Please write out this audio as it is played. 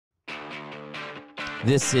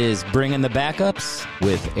This is Bringing the Backups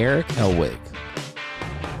with Erick Hellwig.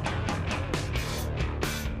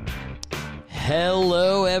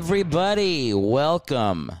 Hello, everybody.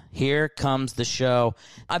 Welcome. Here comes the show.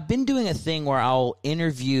 I've been doing a thing where I'll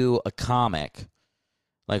interview a comic,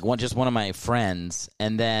 like one of my friends,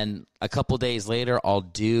 and then a couple days later, I'll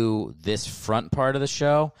do this front part of the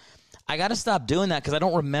show. I got to stop doing that because I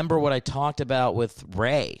don't remember what I talked about with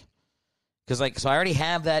Ray. So I already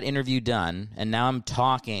have that interview done, and now I'm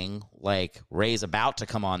talking like Ray's about to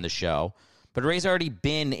come on the show. But Ray's already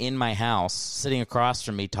been in my house, sitting across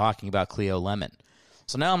from me, talking about Cleo Lemon.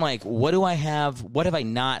 So now I'm like, what have I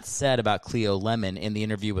not said about Cleo Lemon in the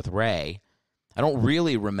interview with Ray? I don't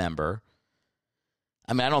really remember.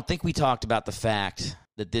 I mean, I don't think we talked about the fact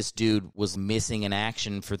that this dude was missing in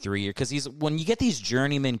action for 3 years. Because when you get these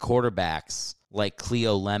journeyman quarterbacks like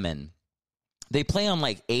Cleo Lemon, they play on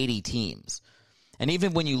like 80 teams. And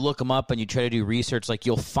even when you look them up and you try to do research, like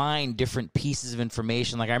you'll find different pieces of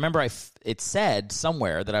information. Like I remember it said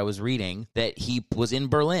somewhere that I was reading that he was in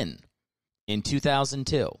Berlin in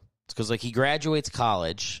 2002. It's because like he graduates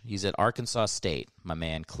college. He's at Arkansas State, my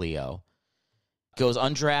man Cleo. Goes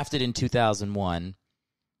undrafted in 2001.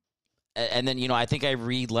 And then, I think I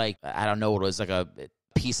read like, I don't know what it was, like a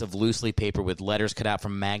piece of loose leaf paper with letters cut out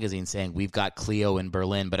from a magazine saying, "We've got Cleo in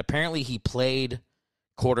Berlin." But apparently he played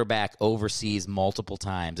quarterback overseas multiple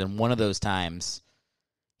times, and one of those times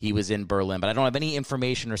he was in Berlin. But I don't have any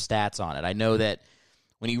information or stats on it. I know that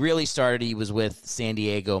when he really started, he was with San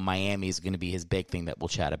Diego. Miami is going to be his big thing that we'll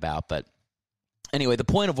chat about. But anyway, the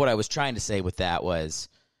point of what I was trying to say with that was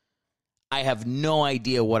I have no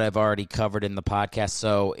idea what I've already covered in the podcast.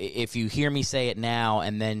 So if you hear me say it now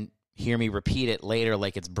and then hear me repeat it later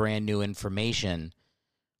like it's brand new information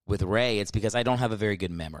with Ray, it's because I don't have a very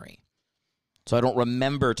good memory. So I don't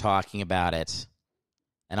remember talking about it,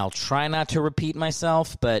 and I'll try not to repeat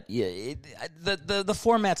myself, but the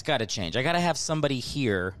format's got to change. I got to have somebody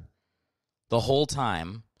here the whole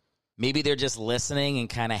time. Maybe they're just listening and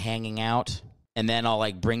kind of hanging out, and then I'll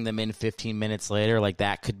like bring them in 15 minutes later. Like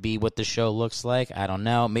that could be what the show looks like. I don't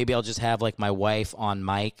know. Maybe I'll just have like my wife on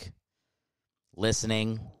mic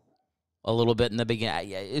listening a little bit in the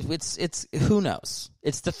beginning. It's who knows?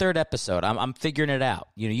 It's the third episode. I'm figuring it out.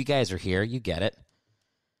 You guys are here. You get it.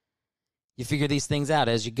 You figure these things out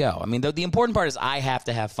as you go. I mean, the important part is I have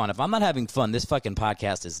to have fun. If I'm not having fun, this fucking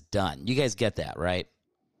podcast is done. You guys get that, right?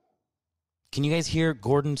 Can you guys hear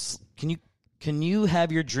Gordon's? Can you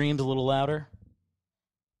have your dreams a little louder?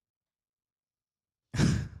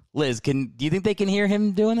 Liz, do you think they can hear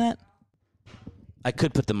him doing that? I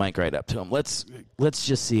could put the mic right up to him. Let's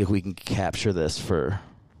just see if we can capture this for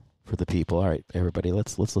the people. All right, everybody,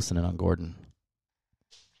 let's listen in on Gordon.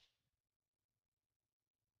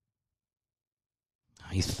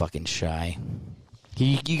 He's fucking shy.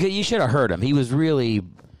 You should have heard him. He was really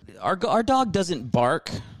our dog doesn't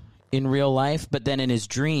bark in real life, but then in his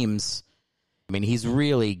dreams, I mean, he's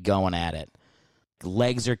really going at it.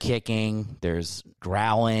 Legs are kicking. There's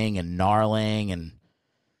growling and gnarling and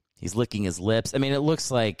he's licking his lips. I mean, it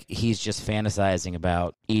looks like he's just fantasizing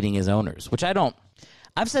about eating his owners, which I don't.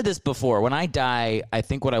 I've said this before. When I die, I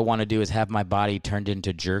think what I want to do is have my body turned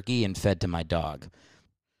into jerky and fed to my dog.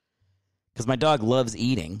 Because my dog loves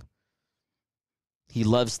eating. He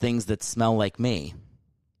loves things that smell like me.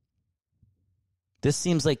 This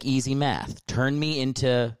seems like easy math. Turn me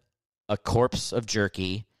into a corpse of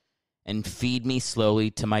jerky and feed me slowly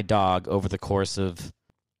to my dog over the course of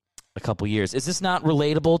a couple years. Is this not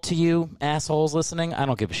relatable to you, assholes listening? I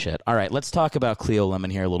don't give a shit. All right, let's talk about Cleo Lemon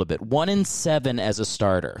here a little bit. 1-7 as a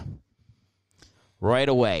starter. Right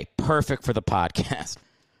away. Perfect for the podcast.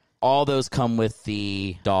 All those come with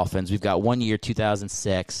the Dolphins. We've got 1 year,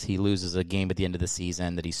 2006. He loses a game at the end of the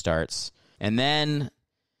season that he starts. And then,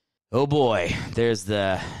 oh boy, there's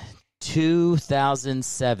the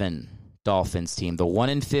 2007 Dolphins team, the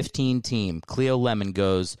 1-15 team. Cleo Lemon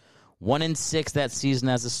goes 1-6 that season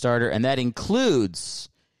as a starter, and that includes,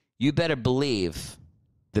 you better believe,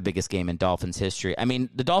 the biggest game in Dolphins history. I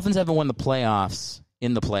mean, the Dolphins haven't won the playoffs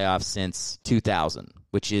since 2000,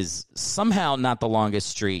 which is somehow not the longest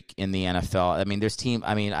streak in the NFL.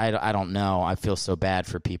 I mean, I don't know. I feel so bad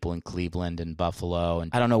for people in Cleveland and Buffalo,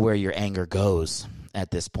 and I don't know where your anger goes at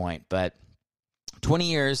this point, but 20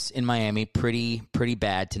 years in Miami, pretty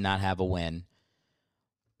bad to not have a win.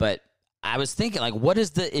 But I was thinking, like,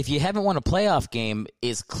 if you haven't won a playoff game,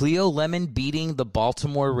 is Cleo Lemon beating the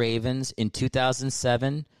Baltimore Ravens in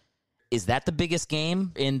 2007? Is that the biggest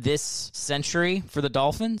game in this century for the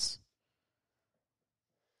Dolphins?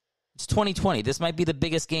 It's 2020. This might be the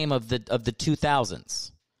biggest game of the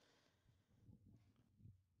 2000s.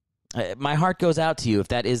 My heart goes out to you if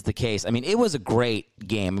that is the case. I mean, it was a great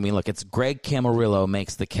game. I mean, look, it's Greg Camarillo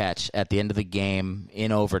makes the catch at the end of the game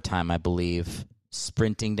in overtime, I believe,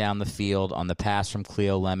 sprinting down the field on the pass from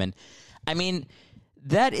Cleo Lemon. I mean,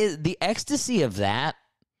 that is the ecstasy of that,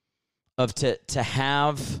 of to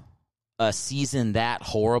have a season that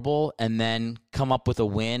horrible and then come up with a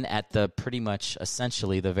win at the pretty much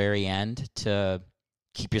essentially the very end to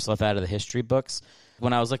keep yourself out of the history books.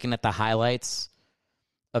 When I was looking at the highlights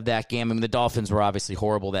of that game, I mean, the Dolphins were obviously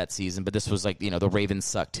horrible that season, but this was like, the Ravens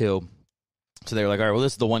suck too. So they were like, all right, well,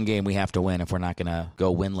 this is the one game we have to win if we're not going to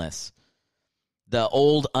go winless. The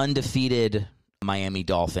old undefeated Miami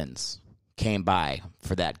Dolphins came by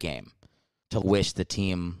for that game to wish the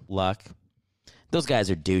team luck. Those guys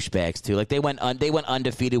are douchebags too. Like they went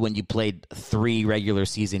undefeated when you played 3 regular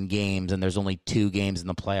season games and there's only 2 games in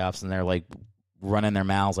the playoffs, and they're like running their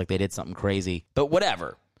mouths like they did something crazy. But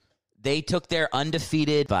whatever. They took their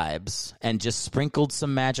undefeated vibes and just sprinkled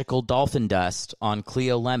some magical dolphin dust on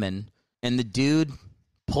Cleo Lemon, and the dude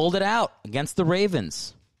pulled it out against the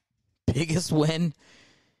Ravens. Biggest win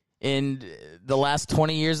in the last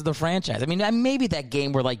 20 years of the franchise. I mean, maybe that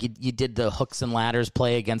game where like you did the hooks and ladders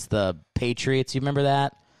play against the Patriots. You remember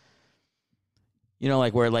that?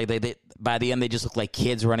 Like where like they by the end they just look like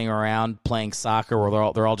kids running around playing soccer,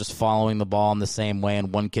 where they're all just following the ball in the same way,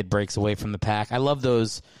 and one kid breaks away from the pack. I love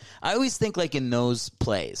those. I always think like in those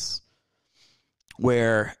plays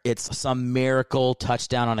where it's some miracle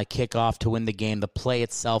touchdown on a kickoff to win the game. The play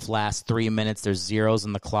itself lasts 3 minutes. There's zeros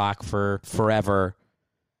in the clock for forever.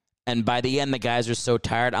 And by the end, the guys are so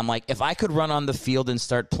tired. I'm like, if I could run on the field and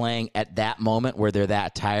start playing at that moment where they're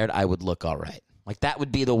that tired, I would look all right. Like that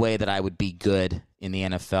would be the way that I would be good in the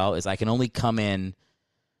NFL, is I can only come in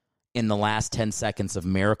the last 10 seconds of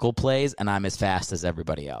miracle plays, and I'm as fast as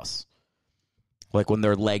everybody else. Like when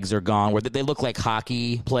their legs are gone, where they look like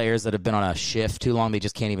hockey players that have been on a shift too long, they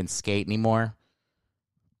just can't even skate anymore.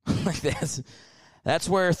 Like that's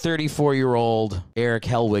where 34-year-old Erick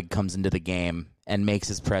Hellwig comes into the game and makes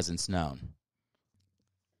his presence known.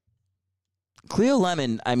 Cleo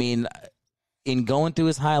Lemon, I mean, in going through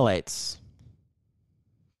his highlights,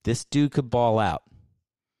 this dude could ball out.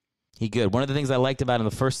 He could. One of the things I liked about him,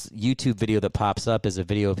 the first YouTube video that pops up is a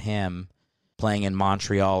video of him playing in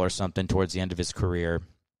Montreal or something towards the end of his career.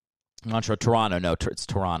 Toronto. No, it's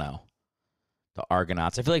Toronto. The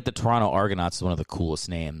Argonauts. I feel like the Toronto Argonauts is one of the coolest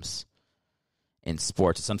names in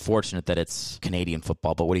sports. It's unfortunate that it's Canadian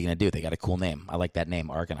football, but what are you going to do? They got a cool name. I like that name,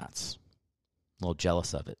 Argonauts. A little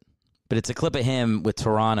jealous of it. But it's a clip of him with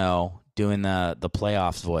Toronto doing the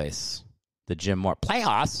playoffs voice. The Jim Moore.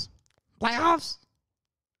 Playoffs? Playoffs?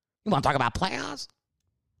 You want to talk about playoffs?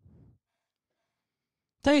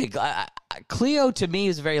 Tell you, Cleo to me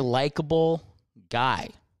is a very likable guy.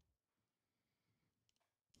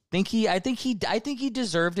 I think he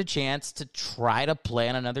deserved a chance to try to play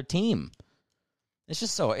on another team. It's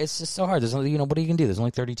just so hard. There's only, what are you gonna do? There's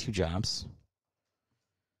only 32 jobs.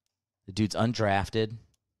 The dude's undrafted.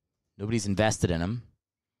 Nobody's invested in him.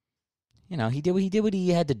 He did what he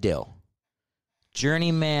had to do.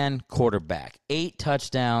 Journeyman quarterback, 8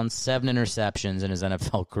 touchdowns, 7 interceptions in his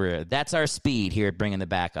NFL career. That's our speed here at Bringing the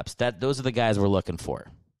Backups. Those are the guys we're looking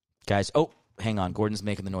for. Guys, oh, hang on. Gordon's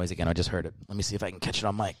making the noise again. I just heard it. Let me see if I can catch it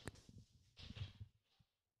on mic.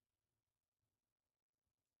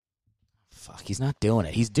 Fuck, he's not doing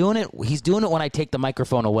it. He's doing it when I take the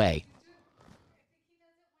microphone away.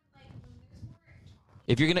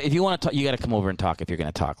 If you want to talk, you got to come over and talk if you're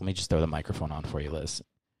going to talk. Let me just throw the microphone on for you, Liz.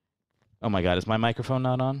 Oh, my God. Is my microphone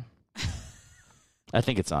not on? I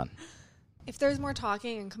think it's on. If there's more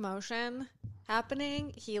talking and commotion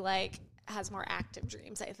happening, he, has more active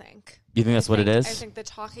dreams, I think. You think that's what it is? I think the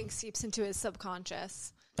talking seeps into his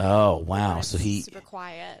subconscious. Oh, wow. So super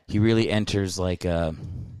quiet. He really enters, a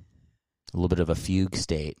little bit of a fugue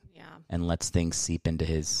state. Yeah. And lets things seep into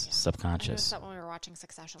his subconscious. I noticed that when we were watching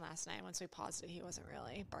Succession last night. Once we paused it, he wasn't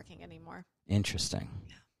really barking anymore. Interesting.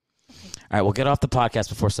 Yeah. All right, we'll get off the podcast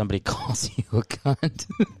before somebody calls you a cunt.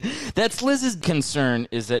 That's Liz's concern,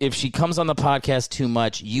 is that if she comes on the podcast too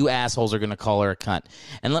much, you assholes are going to call her a cunt.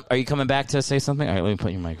 And are you coming back to say something? All right, let me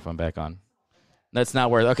put your microphone back on. That's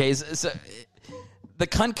not worth it. Okay, so the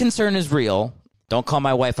cunt concern is real. Don't call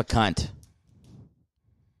my wife a cunt.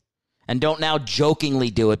 And don't now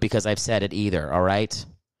jokingly do it because I've said it either, all right?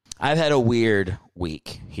 I've had a weird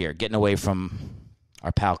week here, getting away from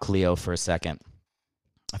our pal Cleo for a second.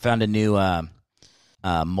 I found a new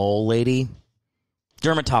mole lady.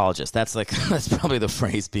 Dermatologist. That's probably the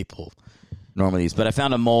phrase people normally use. But I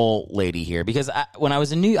found a mole lady here because when I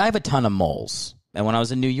was in I have a ton of moles. And when I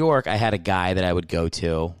was in New York, I had a guy that I would go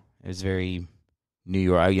to. It was very New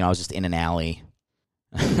York. I was just in an alley.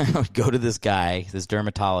 I would go to this guy, this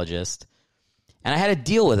dermatologist, and I had a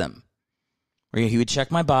deal with him where he would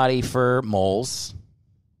check my body for moles.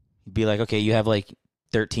 He'd be like, okay, you have like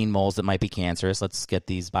 13 moles that might be cancerous. Let's get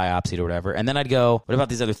these biopsied or whatever. And then I'd go, what about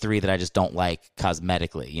these other 3 that I just don't like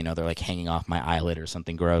cosmetically? They're like hanging off my eyelid or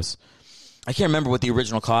something gross. I can't remember what the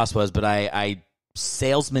original cost was, but I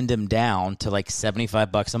salesmaned him down to like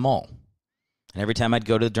 $75 a mole. And every time I'd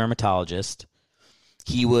go to the dermatologist,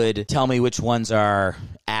 he would tell me which ones are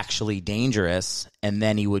actually dangerous, and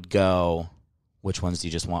then he would go, which ones do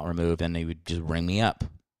you just want removed? And he would just ring me up.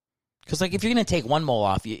 Because like if you're going to take 1 mole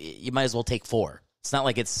off, you might as well take 4. It's not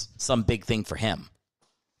like it's some big thing for him.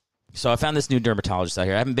 So I found this new dermatologist out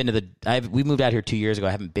here. I haven't been to we moved out here 2 years ago.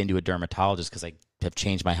 I haven't been to a dermatologist because I have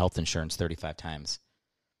changed my health insurance 35 times.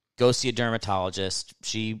 Go see a dermatologist.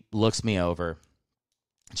 She looks me over.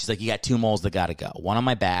 She's like, you got 2 moles that got to go. One on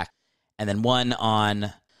my back, and then one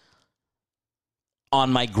on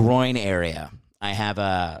my groin area. I have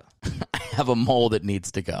a mole that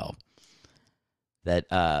needs to go that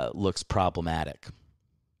looks problematic.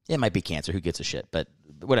 It might be cancer. Who gives a shit? But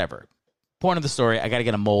whatever. Point of the story, I got to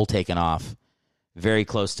get a mole taken off very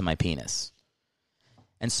close to my penis.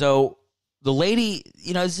 And so the lady,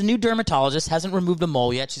 is a new dermatologist, hasn't removed a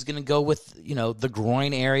mole yet. She's going to go with, the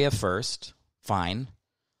groin area first. Fine.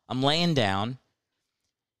 I'm laying down.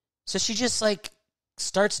 So she just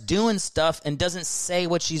starts doing stuff and doesn't say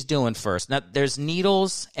what she's doing first. Now, there's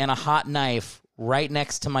needles and a hot knife right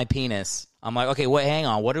next to my penis. I'm like, okay, wait, hang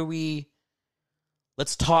on.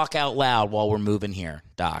 Let's talk out loud while we're moving here,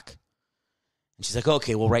 doc. And she's like,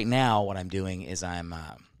 okay, well, right now what I'm doing is I'm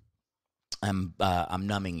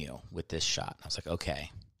numbing you with this shot. I was like, okay.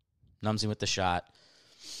 Numbs me with the shot.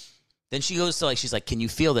 Then she goes to she's like, can you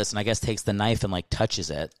feel this? And I guess takes the knife and touches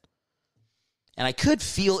it. And I could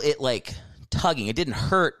feel it tugging. It didn't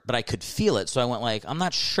hurt, but I could feel it. So I went I'm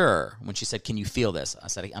not sure. When she said, can you feel this? I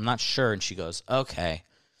said, I'm not sure. And she goes, okay.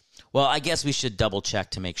 Well, I guess we should double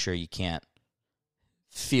check to make sure you can't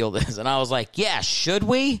feel this. And I was like, yeah, should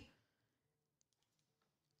we?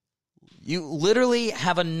 You literally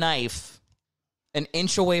have a knife an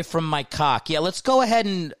inch away from my cock. Yeah, let's go ahead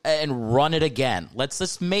and run it again. Let's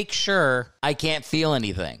just make sure I can't feel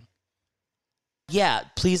anything. Yeah,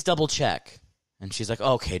 please double check. And she's like,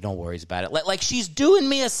 okay, no worries about it. She's doing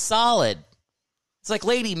me a solid. It's like,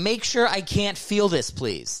 lady, make sure I can't feel this,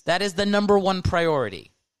 please. That is the number 1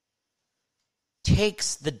 priority.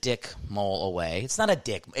 Takes the dick mole away. It's not a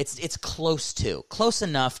dick. It's close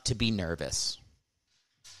enough to be nervous.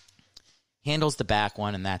 Handles the back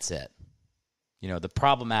one, and that's it. The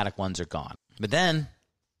problematic ones are gone. But then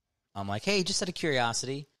I'm like, hey, just out of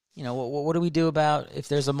curiosity, what do we do about if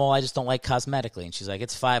there's a mole I just don't like cosmetically? And she's like,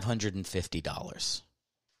 it's $550.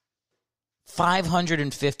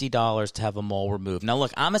 $550 to have a mole removed. Now,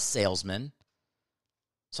 look, I'm a salesman,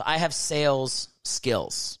 so I have sales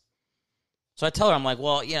skills. So I tell her, I'm like,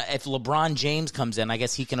 well, if LeBron James comes in, I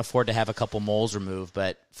guess he can afford to have a couple moles removed.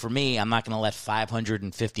 But for me, I'm not going to let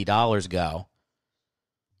 $550 go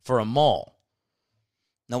for a mole.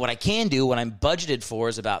 Now, what I can do, what I'm budgeted for,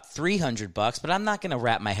 is about $300, but I'm not going to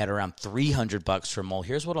wrap my head around $300 for a mole.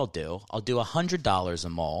 Here's what I'll do. I'll do $100 a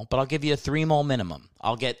mole, but I'll give you a 3-mole minimum.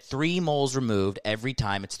 I'll get 3 moles removed every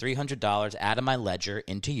time. It's $300 out of my ledger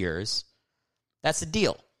into yours. That's the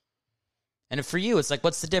deal. And for you, it's like,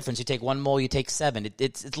 what's the difference? You take 1 mole, you take 7.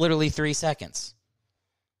 It's literally 3 seconds.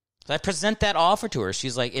 So I present that offer to her.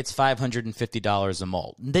 She's like, it's $550 a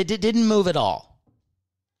mole. They didn't move at all.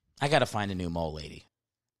 I got to find a new mole lady.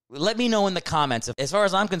 Let me know in the comments. As far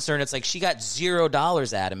as I'm concerned, it's like she got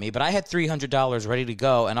 $0 out of me, but I had $300 ready to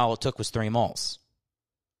go, and all it took was 3 moles.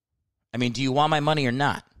 I mean, do you want my money or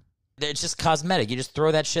not? It's just cosmetic. You just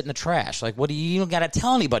throw that shit in the trash. What do you don't got to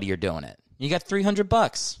tell anybody you're doing it. You got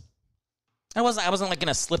 $300. I wasn't going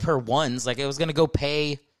to slip her ones. I was going to go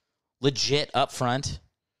pay legit up front.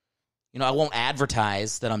 I won't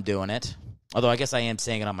advertise that I'm doing it. Although I guess I am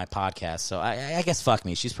saying it on my podcast, so I guess fuck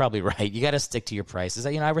me. She's probably right. You got to stick to your prices.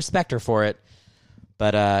 I respect her for it,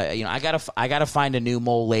 but I gotta find a new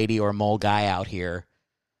mole lady or mole guy out here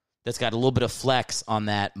that's got a little bit of flex on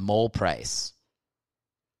that mole price.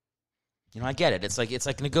 I get it. It's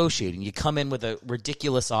like negotiating. You come in with a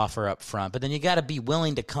ridiculous offer up front, but then you got to be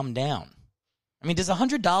willing to come down. I mean, does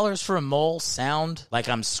 $100 for a mole sound like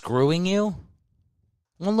I'm screwing you?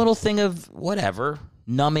 One little thing of whatever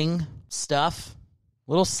numbing stuff,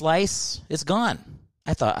 little slice, it's gone.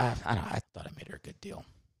 I thought I made her a good deal.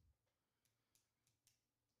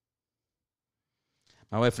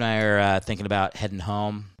 My wife and I are thinking about heading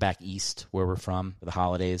home back east where we're from for the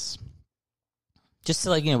holidays. Just to,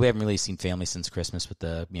 like, we haven't really seen family since Christmas with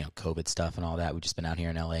the, COVID stuff and all that. We've just been out here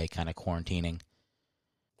in LA kind of quarantining.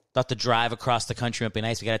 Thought the drive across the country would be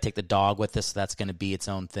nice. We got to take the dog with us, so that's going to be its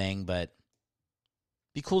own thing, but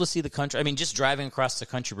be cool to see the country. I mean, just driving across the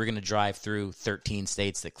country, we're going to drive through 13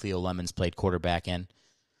 states that Cleo Lemon's played quarterback in.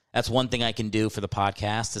 That's one thing I can do for the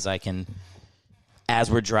podcast is I can,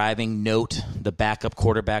 as we're driving, note the backup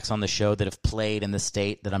quarterbacks on the show that have played in the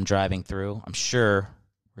state that I'm driving through. I'm sure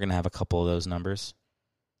we're going to have a couple of those numbers.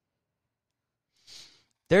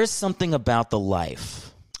 There's something about the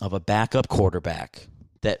life of a backup quarterback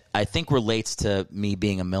that I think relates to me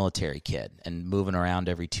being a military kid and moving around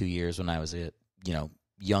every 2 years when I was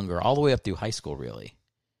younger, all the way up through high school, really.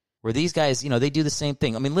 Where these guys, they do the same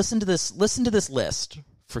thing. I mean, listen to this list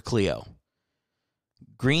for Cleo.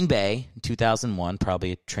 Green Bay, 2001,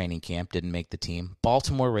 probably a training camp, didn't make the team.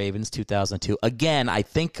 Baltimore Ravens, 2002. Again, I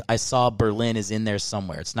think I saw Berlin is in there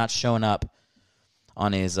somewhere. It's not showing up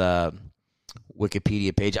on his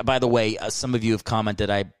Wikipedia page. By the way, some of you have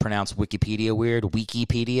commented I pronounce Wikipedia weird.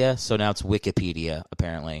 Wikipedia, so now it's Wikipedia,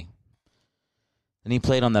 apparently. Then he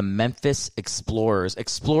played on the Memphis Explorers.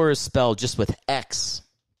 Explorers spelled just with X.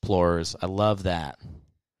 Explorers. I love that.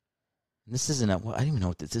 This isn't I don't even know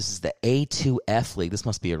what this is. The A2F League. This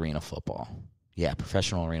must be arena football. Yeah,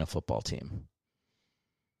 professional arena football team.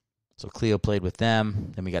 So Cleo played with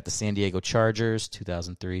them. Then we got the San Diego Chargers,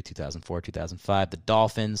 2003, 2004, 2005. The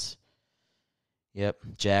Dolphins. Yep.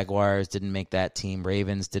 Jaguars didn't make that team.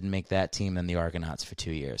 Ravens didn't make that team. And the Argonauts for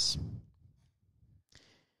 2 years.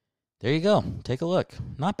 There you go. Take a look.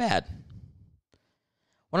 Not bad.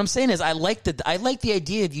 What I'm saying is I like the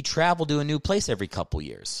idea of you travel to a new place every couple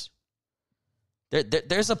years.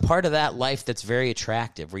 There's a part of that life that's very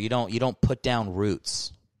attractive where you don't put down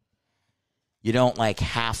roots. You don't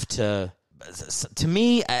have to. To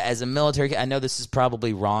me, as a military kid, I know this is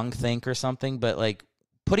probably wrong think or something, but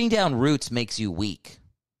putting down roots makes you weak.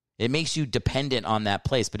 It makes you dependent on that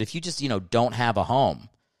place. But if you just don't have a home,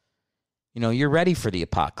 you're ready for the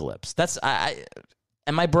apocalypse.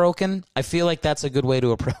 Am I broken? I feel like that's a good way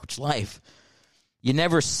to approach life. You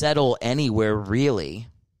never settle anywhere really.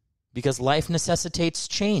 Because life necessitates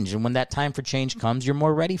change, and when that time for change comes, you're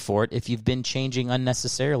more ready for it if you've been changing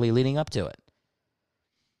unnecessarily leading up to it.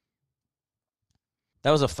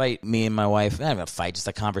 That was a fight, me and my wife, not even a fight, just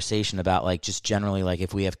a conversation about just generally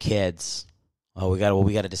if we have kids, we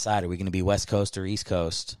got to decide, are we going to be West Coast or East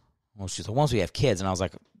Coast? Well, she's like, once we have kids, and I was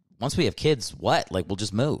like, once we have kids, what? We'll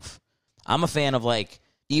just move. I'm a fan of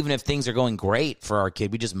even if things are going great for our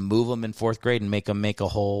kid, we just move them in 4th grade and make them make a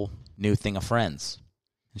whole new thing of friends.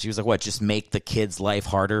 And she was like, what, just make the kid's life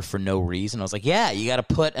harder for no reason? I was like, yeah, you got to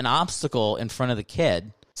put an obstacle in front of the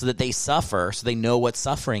kid so that they suffer, so they know what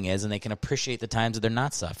suffering is, and they can appreciate the times that they're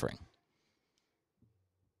not suffering.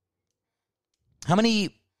 How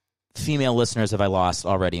many female listeners have I lost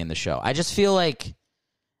already in the show? I just feel like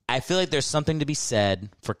there's something to be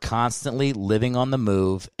said for constantly living on the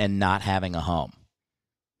move and not having a home.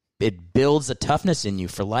 It builds a toughness in you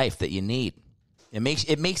for life that you need. It makes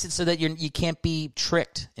it so that you can't be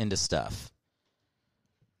tricked into stuff.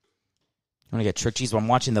 I'm gonna get tricked. Geez, I'm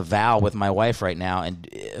watching The Vow with my wife right now, and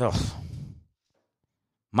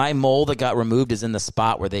my mole that got removed is in the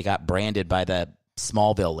spot where they got branded by the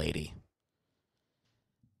Smallville lady.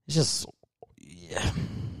 It's just, yeah.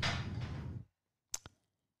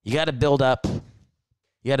 You got to build up.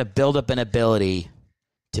 You got to build up an ability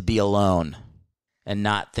to be alone and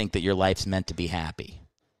not think that your life's meant to be happy.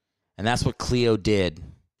 And that's what Cleo did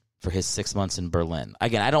for his 6 months in Berlin.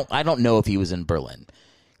 Again, I don't know if he was in Berlin.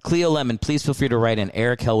 Cleo Lemon, please feel free to write in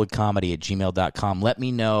erichellwoodcomedy@gmail.com. Let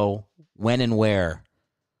me know when and where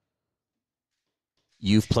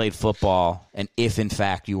you've played football and if, in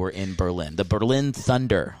fact, you were in Berlin. The Berlin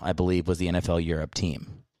Thunder, I believe, was the NFL Europe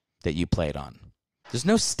team that you played on. There's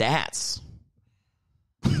no stats.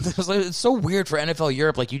 It's so weird for NFL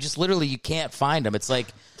Europe. You just literally, you can't find them. It's like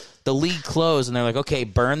the league closed, and they're like, okay,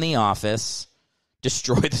 burn the office,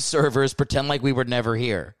 destroy the servers, pretend like we were never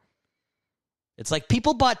here. It's like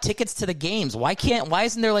people bought tickets to the games. Why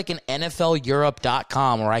isn't there an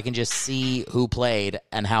NFLEurope.com where I can just see who played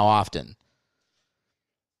and how often?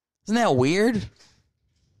 Isn't that weird?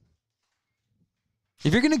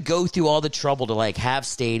 If you're going to go through all the trouble to have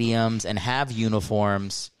stadiums and have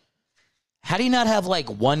uniforms, how do you not have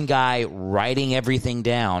one guy writing everything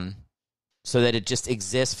down so that it just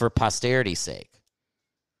exists for posterity's sake?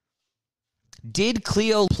 Did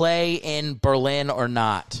Cleo play in Berlin or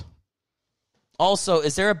not? Also,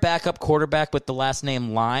 is there a backup quarterback with the last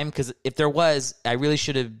name Lime? Because if there was, I really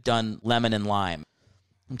should have done Lemon and Lime.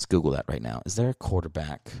 Let's Google that right now. Is there a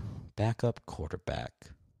backup quarterback?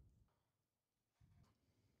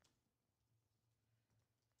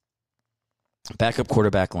 Backup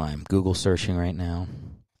quarterback line. Google searching right now.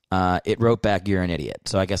 It wrote back, "You're an idiot."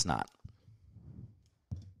 So I guess not.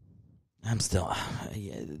 I'm still.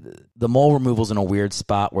 The mole removal's in a weird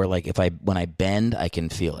spot where, like, when I bend, I can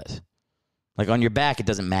feel it. Like on your back, it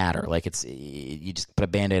doesn't matter. Like you just put a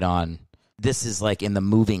Band-Aid on. This is like in the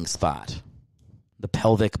moving spot, the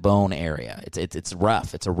pelvic bone area. It's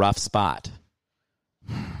rough. It's a rough spot.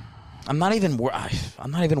 I'm not even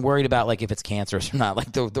worried about like if it's cancerous or not.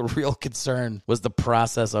 Like the real concern was the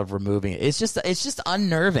process of removing it. It's just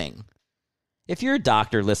unnerving. If you're a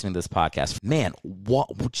doctor listening to this podcast, man,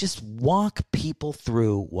 just walk people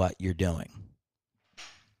through what you're doing.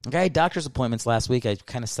 Okay, doctor's appointments last week. I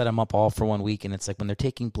kind of set them up all for 1 week, and it's like when they're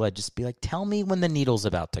taking blood, just be like, tell me when the needle's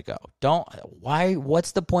about to go.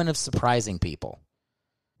 What's the point of surprising people?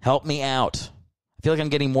 Help me out. I feel like I'm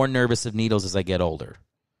getting more nervous of needles as I get older.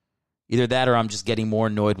 Either that or I'm just getting more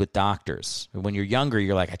annoyed with doctors. When you're younger,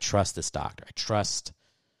 you're like, I trust this doctor. I trust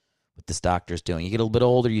what this doctor's doing. You get a little bit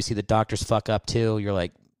older, you see the doctors fuck up too. You're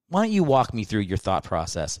like, why don't you walk me through your thought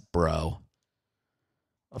process, bro?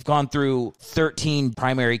 I've gone through 13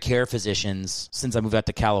 primary care physicians since I moved out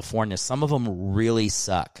to California. Some of them really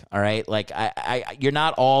suck, all right? Like, you're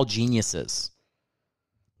not all geniuses.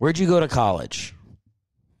 Where'd you go to college?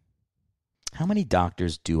 How many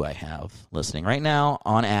doctors do I have listening? Right now,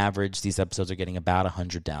 on average, these episodes are getting about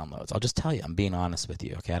 100 downloads. I'll just tell you. I'm being honest with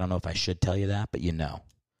you, okay? I don't know if I should tell you that, but you know.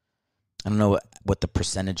 I don't know what the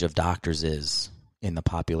percentage of doctors is in the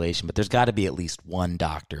population, but there's got to be at least one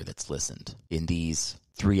doctor that's listened in these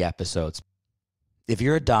 3 episodes. If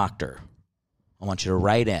you're a doctor, I want you to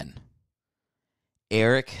write in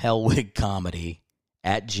Erick Hellwig Comedy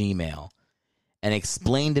at Gmail and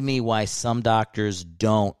explain to me why some doctors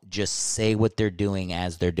don't just say what they're doing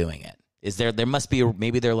as they're doing it. There must be,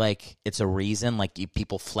 maybe they're like, it's a reason, like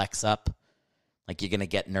people flex up, like you're going to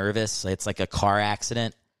get nervous. It's like a car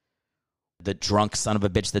accident. The drunk son of a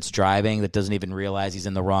bitch that's driving that doesn't even realize he's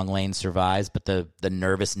in the wrong lane survives, but the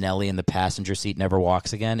nervous Nelly in the passenger seat never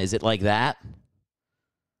walks again. Is it like that?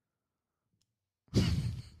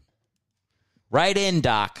 Write in,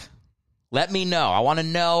 doc. Let me know. I want to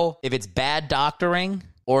know if it's bad doctoring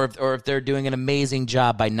or if they're doing an amazing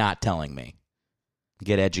job by not telling me.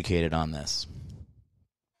 Get educated on this.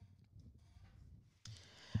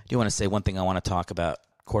 I do want to say one thing I want to talk about.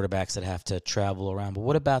 Quarterbacks that have to travel around. But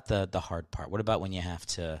what about the hard part? What about when you have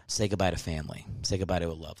to say goodbye to family, say goodbye to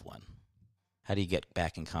a loved one? How do you get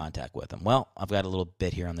back in contact with them? Well, I've got a little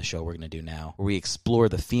bit here on the show we're going to do now where we explore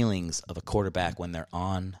the feelings of a quarterback when they're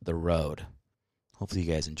on the road. Hopefully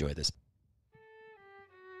you guys enjoy this.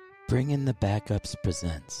 Bring in the Backups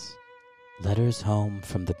presents Letters Home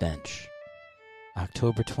from the Bench,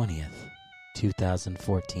 October 20th,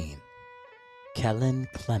 2014. Kellen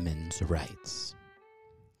Clemens writes,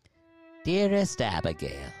 Dearest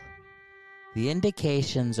Abigail, the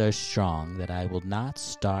indications are strong that I will not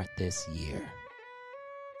start this year.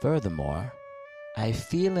 Furthermore, I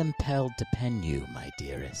feel impelled to pen you, my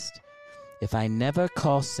dearest, if I never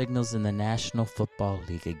call signals in the National Football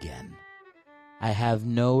League again. I have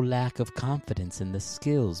no lack of confidence in the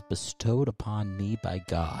skills bestowed upon me by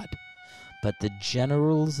God, but the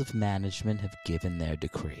generals of management have given their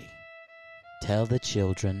decree. Tell the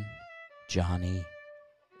children, Johnny,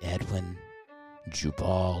 Edwin,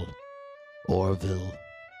 Jubal, Orville,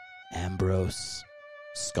 Ambrose,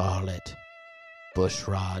 Scarlett,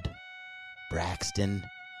 Bushrod, Braxton,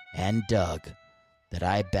 and Doug that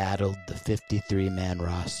I battled the 53-man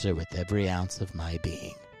roster with every ounce of my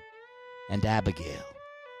being. And Abigail,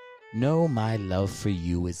 know my love for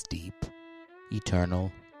you is deep,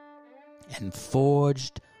 eternal, and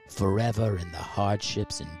forged forever in the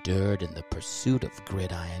hardships endured in the pursuit of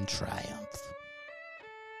gridiron triumph.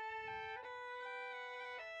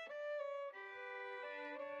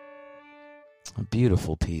 A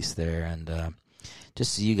beautiful piece there, and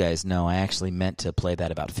just so you guys know, I actually meant to play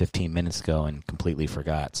that about 15 minutes ago and completely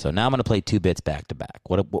forgot. So now I'm going to play 2 bits back to back.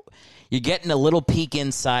 You're getting a little peek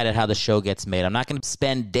inside at how the show gets made. I'm not going to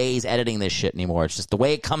spend days editing this shit anymore. It's just the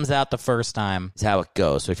way it comes out the first time is how it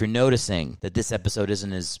goes. So if you're noticing that this episode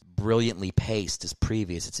isn't as brilliantly paced as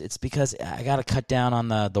previous, it's because I got to cut down on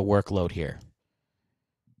the workload here.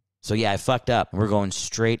 So yeah, I fucked up. We're going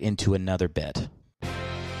straight into another bit.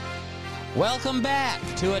 Welcome back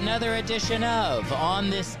to another edition of On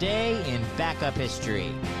This Day in Backup History.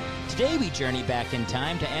 Today we journey back in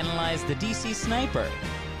time to analyze the DC Sniper.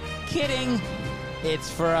 Kidding, it's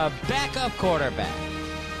for a backup quarterback.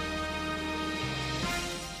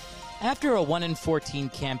 After a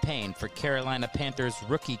 1-14 campaign for Carolina Panthers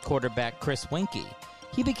rookie quarterback Chris Weinke,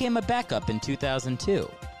 he became a backup in 2002.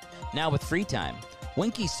 Now with free time,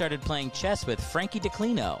 Winky started playing chess with Frankie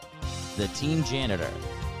DeClino, the team janitor.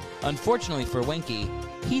 Unfortunately for Winky,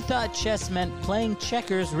 he thought chess meant playing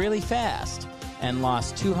checkers really fast and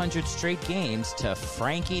lost 200 straight games to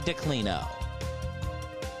Frankie DeClino.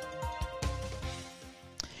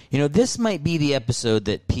 You know, this might be the episode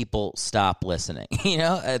that people stop listening. You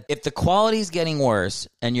know, if the quality's getting worse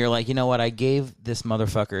and you're like, you know what, I gave this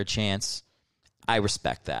motherfucker a chance, I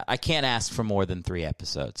respect that. I can't ask for more than 3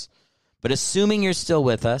 episodes. But assuming you're still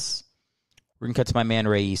with us, we're going to cut to my man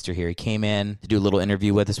Ray Easter here. He came in to do a little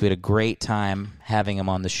interview with us. We had a great time having him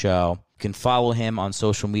on the show. You can follow him on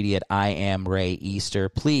social media at I am Ray Easter.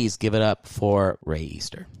 Please give it up for Ray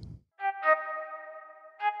Easter.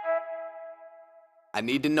 I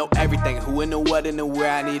need to know everything, who and the what and the where,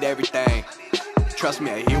 I need everything. Trust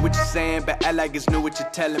me, I hear what you're saying, but act like it's new what you're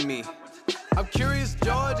telling me. I'm curious,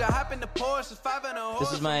 George, I hop in the Porsche, 5 and a horse.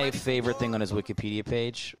 This is my favorite thing on his Wikipedia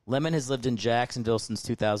page. Lemon has lived in Jacksonville since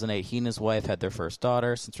 2008. He and his wife had their first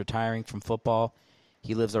daughter. Since retiring from football,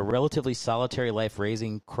 he lives a relatively solitary life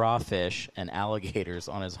raising crawfish and alligators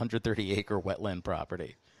on his 130-acre wetland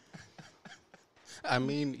property. I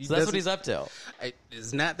mean, So that's what he's up to.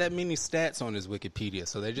 There's not that many stats on his Wikipedia,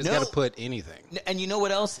 so they just got to put anything. And you know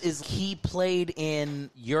what else is? He played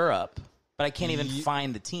in Europe, but I can't even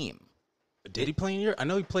find the team. Did he play in Europe? I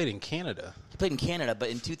know he played in Canada. He played in Canada, but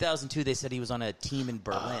in 2002 they said he was on a team in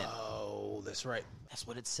Berlin. Oh, that's right. That's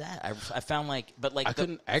what it said. I found I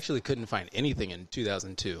couldn't find anything in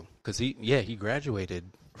 2002 because he graduated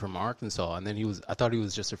from Arkansas, and then I thought he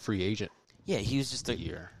was just a free agent. Yeah, he was just a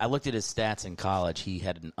year. I looked at his stats in college. He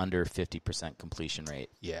had an under 50% completion rate.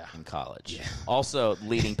 In college. Yeah. Also,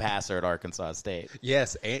 leading passer at Arkansas State.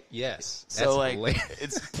 Yes, yes. So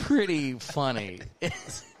it's pretty funny. It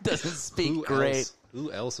doesn't speak great.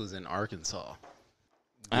 Who else was in Arkansas?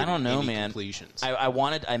 I don't know, man. Completions.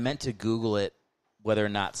 I meant to Google it, whether or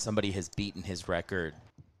not somebody has beaten his record.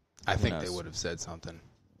 I think they would have said something.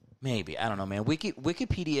 Maybe. I don't know, man.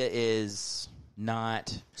 Wikipedia is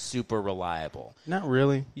not super reliable. Not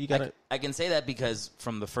really. I can say that because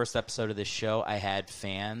from the first episode of this show, I had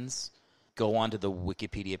fans go onto the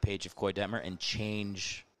Wikipedia page of Coy Detmer and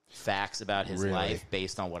change facts about his life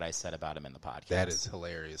based on what I said about him in the podcast. That is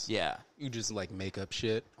hilarious. Yeah. You just make up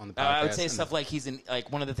shit on the podcast. I would say stuff like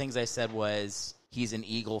one of the things I said was he's an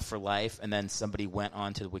Eagle for life, and then somebody went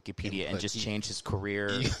onto the Wikipedia and just changed his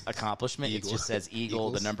career accomplishment. It just says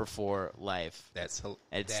Eagle, the number 4, life. It's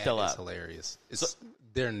still up. Hilarious.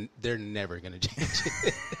 They're never going to change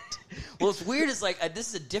it. Well, it's weird. It's this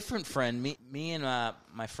is a different friend. Me and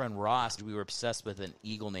my friend Ross, we were obsessed with an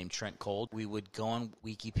Eagle named Trent Cold. We would go on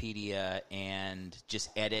Wikipedia and just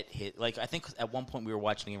edit his. I think at one point we were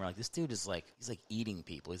watching him. We're like, this dude is he's eating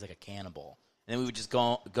people. He's like a cannibal. And then we would just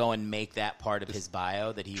go and make that part of his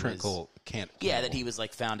bio that he Trent was Cole, that he was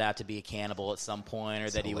found out to be a cannibal at some point, or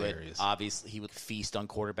that hilarious. he would feast on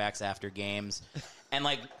quarterbacks after games, and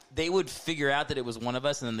they would figure out that it was one of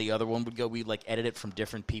us, and then the other one would go. We'd edit it from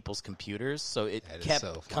different people's computers, so it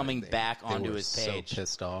kept coming back onto his page. So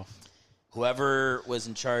pissed off. Whoever was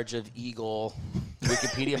in charge of Eagle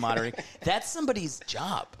Wikipedia moderating, that's somebody's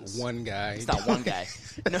job. One guy. It's not one guy.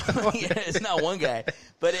 No, it's not one guy.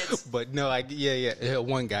 But it's. But no,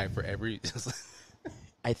 one guy for every.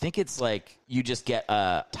 I think it's you just get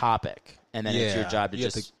a topic, and then it's your job to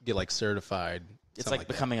have to get certified. It's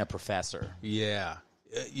becoming a professor. Yeah,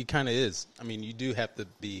 it kind of is. I mean, you do have to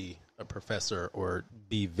be a professor or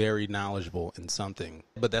be very knowledgeable in something.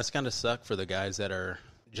 But that's kind of suck for the guys that are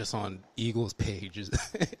just on Eagles pages,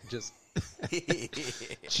 just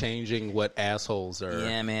changing what assholes are.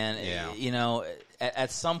 Yeah, man. Yeah. You know,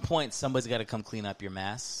 at some point, somebody's got to come clean up your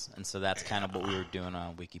mess, and so that's kind of what we were doing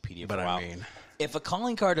on Wikipedia for a while. I mean, if a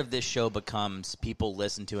calling card of this show becomes people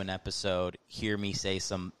listen to an episode, hear me say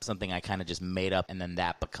something I kind of just made up, and then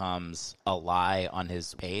that becomes a lie on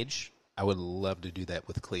his page, I would love to do that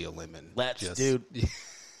with Cleo Lemon. Dude.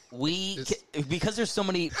 Because there's so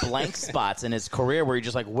many blank spots in his career where you're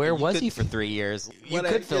just where was he for 3 years? You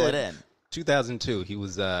could fill it in. 2002,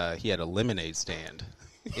 he had a lemonade stand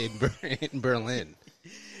in Berlin.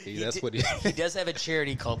 He does have a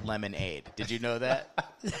charity called Lemonade. Did you know that?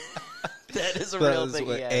 That is a real thing.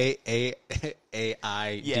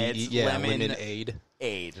 AIDE. Lemonade.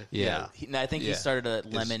 Aid. Yeah. I think he started a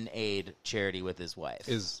Lemonade charity with his wife.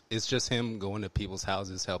 It's just him going to people's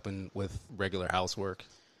houses helping with regular housework.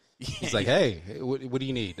 He's like, hey, what do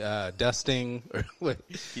you need? Dusting? Or what?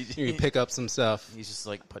 You pick up some stuff. He's just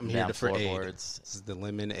putting down floorboards. This is the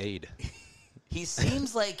Lemonade. He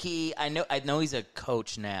seems I know he's a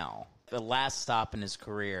coach now. The last stop in his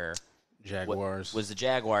career Jaguars. was the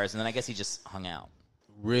Jaguars, and then I guess he just hung out.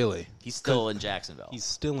 Really? He's still in Jacksonville. He's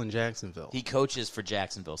still in Jacksonville. He coaches for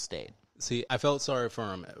Jacksonville State. See, I felt sorry for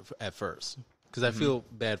him at first because I feel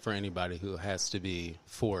bad for anybody who has to be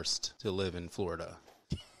forced to live in Florida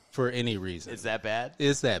for any reason. Is that bad?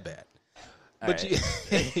 It's that bad. But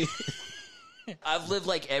right. I've lived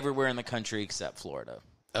like everywhere in the country except Florida.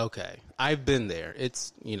 Okay. I've been there.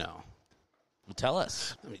 It's, Well, tell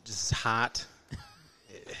us. I mean, just hot.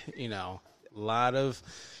 A lot of,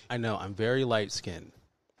 I know, I'm very light-skinned.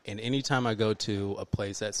 And anytime I go to a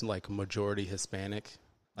place that's like majority Hispanic,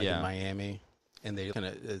 like in Miami, and they kind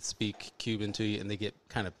of speak Cuban to you, and they get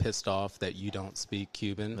kind of pissed off that you don't speak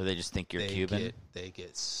Cuban. Or they just think you're Cuban? They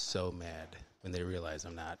get so mad when they realize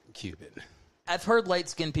I'm not Cuban. I've heard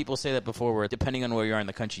light-skinned people say that before, where depending on where you are in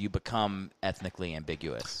the country, you become ethnically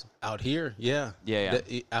ambiguous. Out here, yeah.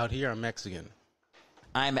 Out here, I'm Mexican.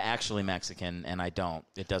 I'm actually Mexican, and I don't.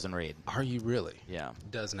 It doesn't read. Are you really? Yeah.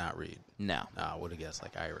 Does not read. No. I would have guessed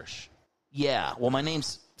like Irish. Yeah. Well, my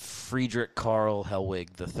name's Friedrich Karl Hellwig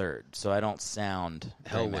III, so I don't sound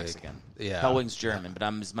very Mexican. Yeah. Hellwig's German, but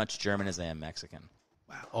I'm as much German as I am Mexican.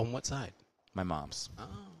 Wow. On what side? My mom's. Oh.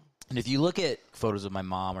 And if you look at photos of my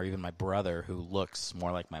mom or even my brother who looks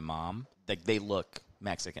more like my mom, like they look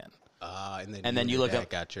Mexican. And then you look up,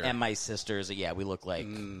 gotcha. and my sisters, we look like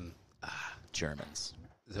Germans.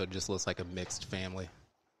 So it just looks like a mixed family.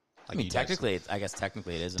 Like I mean, technically, I guess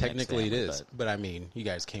technically it is. Technically it is. But I mean, you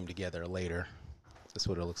guys came together later. That's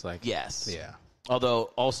what it looks like. yes. Yeah. Although,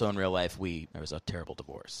 also in real life, there was a terrible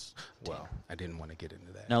divorce. Well, I didn't want to get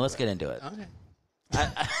into that. No, let's get into it. Okay.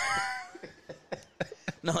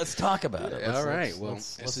 No, let's talk about it. All right. Well,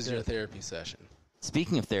 this is your therapy session.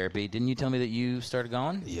 Speaking of therapy, didn't you tell me that you started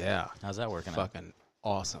going? Yeah. How's that working out? Fucking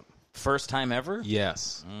awesome. First time ever?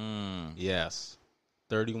 Yes. Yes.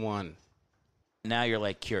 31. Now you're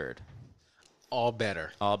like cured. All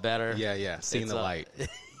better. All better? Yeah. Seeing the light.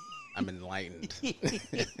 I'm enlightened.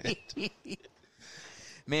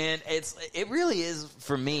 Man, it really is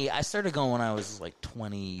for me. I started going when I was like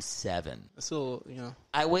 27. So,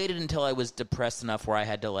 I waited until I was depressed enough where I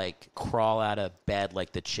had to like crawl out of bed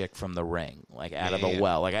like the chick from The Ring, like out of the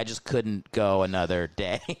well. Like I just couldn't go another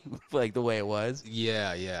day like the way it was.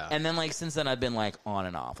 Yeah. And then like since then I've been like on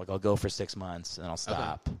and off. Like I'll go for 6 months and I'll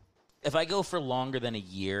stop. Okay. If I go for longer than a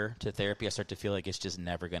year to therapy, I start to feel like it's just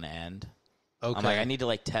never going to end. Okay. I'm like, I need to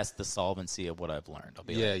like test the solvency of what I've learned. I'll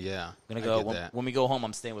be yeah. I'm gonna go when we go home.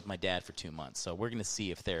 I'm staying with my dad for 2 months, so we're gonna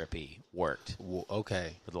see if therapy worked.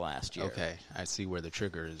 Okay. For the last year. Okay, I see where the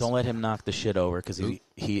trigger is. Don't let him knock the shit over because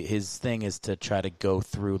his thing is to try to go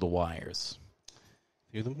through the wires.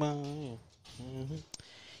 Through the wire.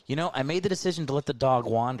 Mm-hmm. I made the decision to let the dog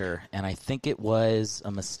wander, and I think it was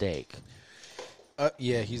a mistake.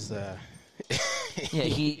 Yeah, he's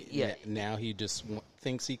now he just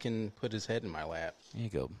thinks he can put his head in my lap. There you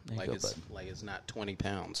go. Like it's not 20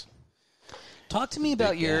 pounds. Talk to me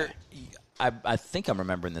about your. I think I'm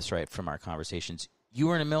remembering this right from our conversations. You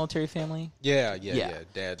were in a military family. Yeah.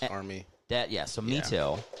 Dad's army. So me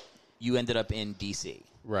too. You ended up in D.C.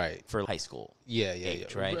 Right for high school. Yeah.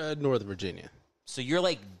 Right, Northern Virginia. So you're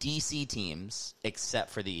like D.C. teams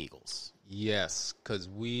except for the Eagles. Yes, because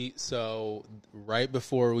right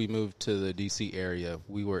before we moved to the D.C. area,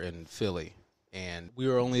 we were in Philly, and we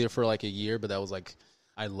were only there for like a year, but that was like,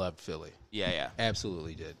 I loved Philly. Yeah.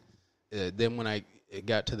 Absolutely did. Then when I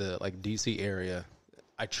got to the like D.C. area,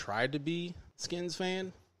 I tried to be Skins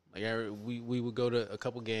fan. Like we would go to a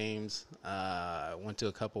couple games, went to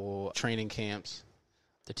a couple training camps.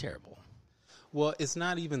 They're terrible. Well, it's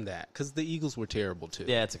not even that, because the Eagles were terrible, too.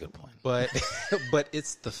 Yeah, that's a good point. But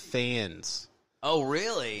it's the fans. Oh,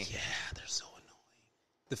 really? Yeah, they're so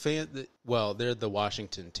annoying. The they're the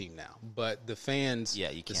Washington team now. But the fans...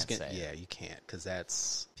 Yeah, you can't say that. Yeah, you can't, because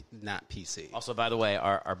that's not PC. Also, by the way,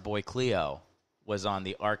 our boy Cleo was on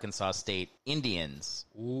the Arkansas State Indians,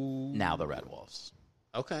 now the Red Wolves.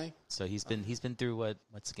 Okay. So he's been through what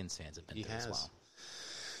Skins fans have been through as well.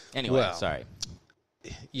 Anyway, sorry.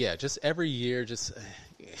 Yeah, just every year,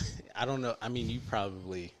 I don't know. I mean, you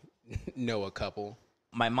probably know a couple.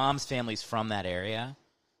 My mom's family's from that area,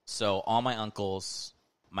 so all my uncles,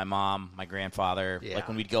 my mom, my grandfather, like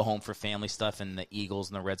when we'd go home for family stuff and the Eagles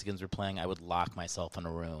and the Redskins were playing, I would lock myself in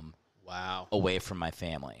a room away from my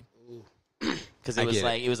family. Because it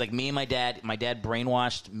was like me and my dad. My dad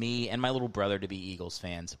brainwashed me and my little brother to be Eagles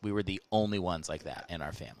fans. We were the only ones like that in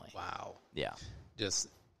our family. Wow. Yeah. Just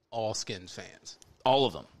all Skins fans. All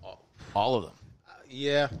of them. All of them.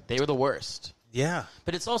 Yeah. They were the worst. Yeah.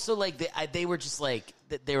 But it's also like they were just like,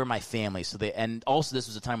 they were my family. And also this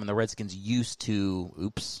was a time when the Redskins used to,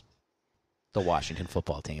 the Washington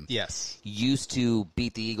football team, Yes. used to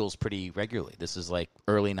beat the Eagles pretty regularly. This is like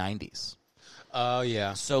early 90s. Oh,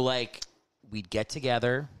 yeah. So, like, we'd get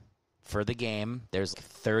together for the game. There's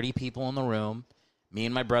 30 people in the room. Me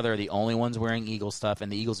and my brother are the only ones wearing Eagle stuff,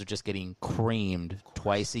 and the Eagles are just getting creamed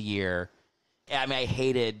twice a year. I mean, I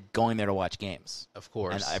hated going there to watch games. Of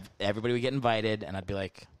course. And everybody would get invited, and I'd be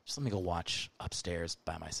like, just let me go watch upstairs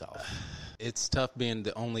by myself. It's tough being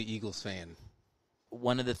the only Eagles fan.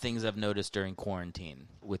 One of the things I've noticed during quarantine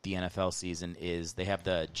with the NFL season is they have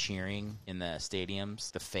the cheering in the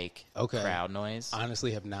stadiums, the fake crowd noise.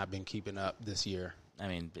 Honestly, have not been keeping up this year. I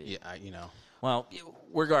mean, Yeah, well,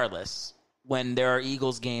 regardless, when there are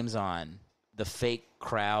Eagles games on, the fake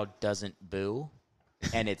crowd doesn't boo,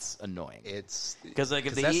 and it's annoying. It's because like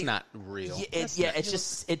if that's not real.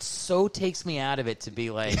 It so takes me out of it to be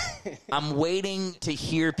like, I'm waiting to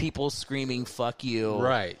hear people screaming "fuck you."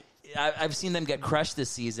 Right. I've seen them get crushed this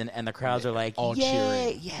season, and the crowds are like, all yay!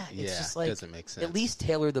 cheering. Yeah, it's just like, doesn't make sense. At least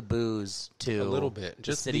tailor the boos to A little bit. the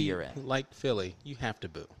Just city you're in. Like Philly, you have to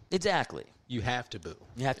boo. Exactly. You have to boo.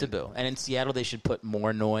 You have to boo. And in Seattle, they should put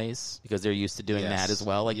more noise because they're used to doing that as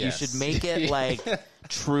well. Like, you should make it, like,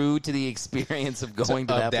 true to the experience of going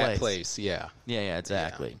to that place. Yeah. Yeah,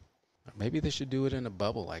 exactly. Yeah. Maybe they should do it in a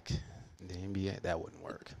bubble like the NBA. That wouldn't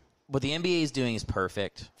work. What the NBA is doing is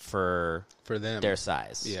perfect for them. their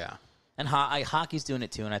size. Yeah. And hockey's doing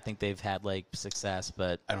it, too, and I think they've had, like, success.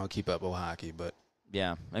 But I don't keep up with hockey, but...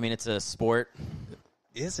 Yeah. I mean, it's a sport.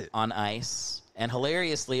 Is it? On ice. And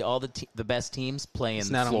hilariously, all the best teams play in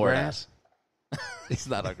Florida. On grass? It's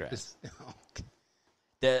not on grass.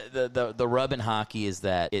 The rub in hockey is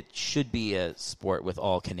that it should be a sport with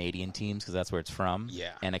all Canadian teams because that's where it's from.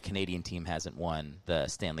 Yeah. And a Canadian team hasn't won the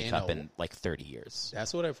Stanley Cup in like 30 years.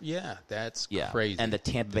 That's what that's crazy. And the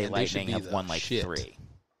Tampa Bay Lightning have won like 3.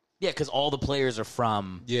 Yeah, because all the players are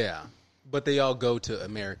from... Yeah. But they all go to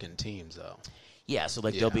American teams, though. Yeah, so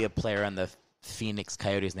like there'll be a player on the Phoenix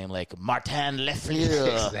Coyotes named like Martin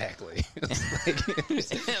Lefleur. Exactly.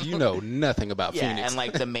 Like, you know nothing about Phoenix. Yeah, and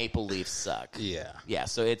like the Maple Leafs suck. Yeah. Yeah,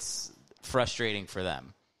 so it's frustrating for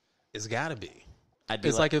them. It's got to be.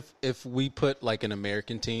 It's like if we put like an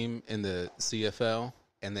American team in the CFL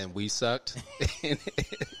and then we sucked,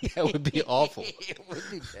 that would be awful. It would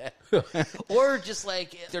be bad. Or just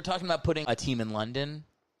like they're talking about putting a team in London.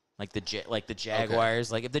 Like the Jaguars.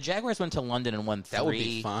 Okay. Like if the Jaguars went to London and won 3, that would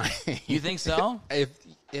be fine. You think so?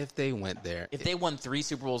 if they went there, if they won 3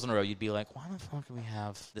 Super Bowls in a row, you'd be like, why the fuck do we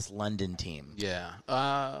have this London team? Yeah.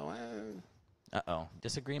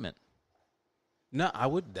 Disagreement. No,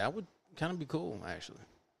 that would kind of be cool, actually.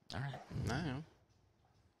 All right. I know.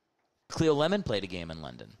 Cleo Lemon played a game in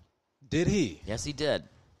London. Did he? Yes, he did.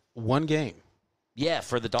 One game. Yeah,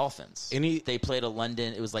 for the Dolphins. They played a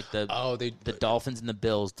London. It was like the Dolphins and the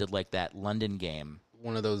Bills did like that London game.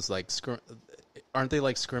 One of those like aren't they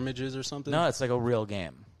like scrimmages or something? No, it's like a real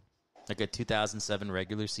game, like a 2007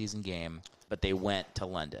 regular season game. But they went to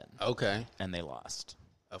London. Okay, and they lost.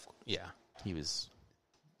 Yeah, he was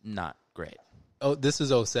not great. Oh, this is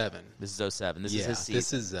 07. This is 07. This is his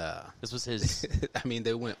season. This was his. I mean,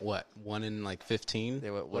 they went what 1 in like 15.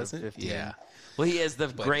 They went 1 in 15. Yeah. Well, he has the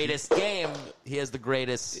greatest game. He has the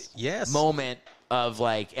greatest moment of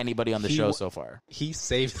like anybody on the show so far. He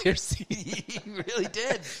saved their season. He really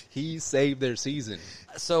did. He saved their season.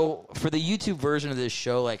 So for the YouTube version of this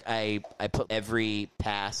show, like I put every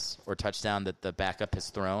pass or touchdown that the backup has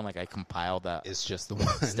thrown. Like I compile the it's just the one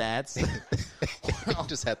stats. You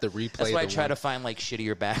just have to replay. That's why I try to find like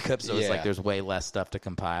shittier backups. So it's like there's way less stuff to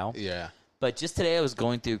compile. Yeah. But just today I was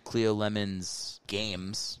going through Cleo Lemon's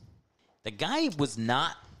games. The guy was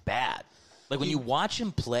not bad. Like, when you watch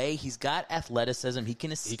him play, he's got athleticism. He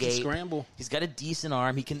can escape. He can scramble. He's got a decent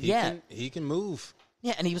arm. He can move.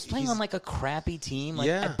 Yeah, and he was playing on, like, a crappy team.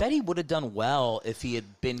 Like, I bet he would have done well if he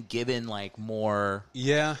had been given, like, more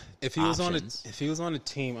if he options. was on a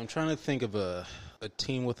team, I'm trying to think of a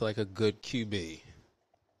team with, like, a good QB.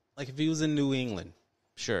 Like, if he was in New England.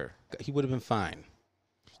 Sure. He would have been fine.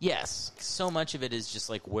 Yes, so much of it is just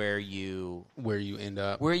like where you end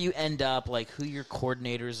up, like who your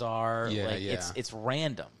coordinators are. Yeah, like, it's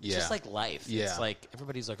random. It's just like life. Yeah. It's like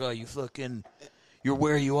everybody's like, oh, you're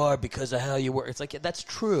where you are because of how you work. It's like that's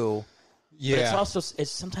true. Yeah, but it's also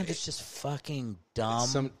sometimes it's just fucking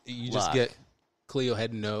dumb. You just get Cleo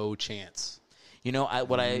had no chance. You know,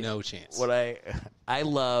 no chance. What I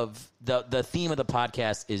love the theme of the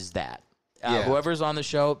podcast is that. Whoever's on the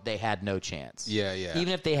show, they had no chance. Yeah.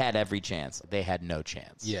 Even if they had every chance, they had no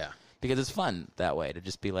chance. Yeah. Because it's fun that way to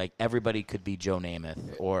just be like, everybody could be Joe Montana.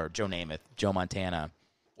 Or Joe Namath.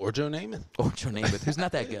 Who's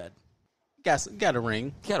not that good. Got a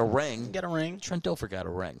ring. Got a ring. Got a ring. Trent Dilfer got a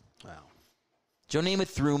ring. Wow. Joe Namath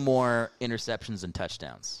threw more interceptions than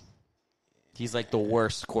touchdowns. He's like the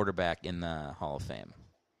worst quarterback in the Hall of Fame.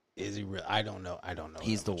 Is he real? I don't know.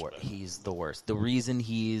 He's the worst. He's the worst. The reason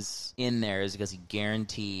he's in there is because he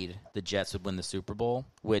guaranteed the Jets would win the Super Bowl,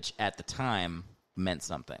 which at the time meant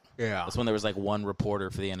something. Yeah. That's when there was like one reporter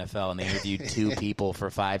for the NFL, and they interviewed 2 people for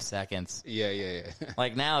 5 seconds. Yeah.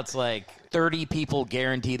 Like now it's like 30 people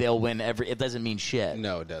guarantee they'll win every. It doesn't mean shit.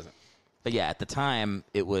 No, it doesn't. But yeah, at the time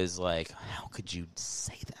it was like, how could you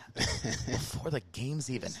say that before the games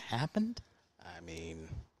even happened? I mean,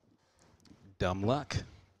 dumb luck.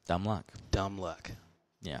 Dumb luck. Dumb luck.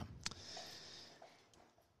 Yeah.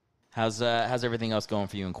 How's everything else going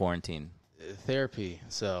for you in quarantine? Therapy.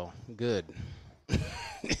 So good.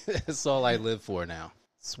 That's all I live for now.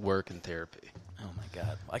 It's work and therapy. Oh my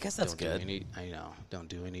God. Well, I guess that's good. I know. Don't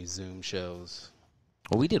do any Zoom shows.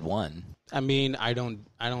 Well, we did one. I mean, I don't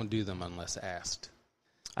do them unless asked.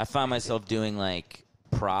 I found myself doing like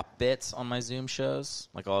prop bits on my Zoom shows.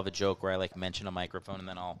 Like I'll have a joke where I like mention a microphone and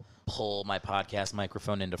then I'll pull my podcast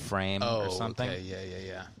microphone into frame or something. Okay.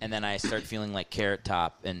 Yeah. And then I start feeling like Carrot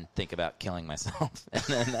Top and think about killing myself. And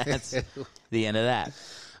then that's the end of that.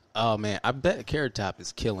 Oh man, I bet Carrot Top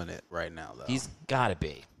is killing it right now though. He's got to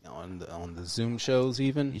be. On the Zoom shows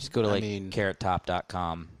even. You just go to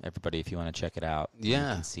carrottop.com, everybody, if you want to check it out. Yeah.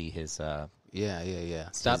 You can see his Yeah.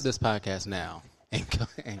 Stop this podcast now and go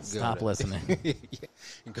Stop listening.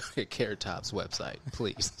 And go to Carrot Top's website,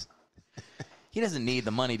 please. He doesn't need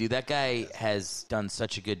the money, dude. That guy has done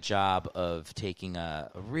such a good job of taking a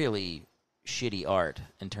really shitty art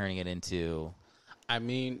and turning it into. I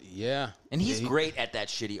mean, yeah. And he's great at that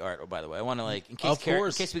shitty art. Oh, by the way, I want to in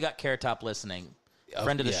case we got Carrot Top listening,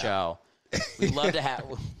 friend of the show, we'd love to have.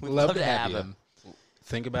 We'd love to have him.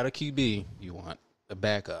 Think about a QB. You want a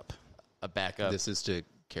backup. A backup. This is to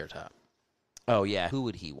Carrot Top. Oh yeah, who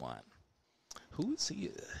would he want? Who is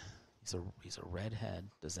he? He's a redhead.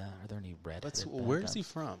 Are there any redheads? Where is he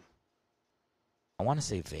from? I want to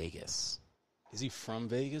say Vegas. Is he from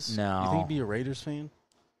Vegas? No. You think he'd be a Raiders fan?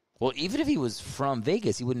 Well, even if he was from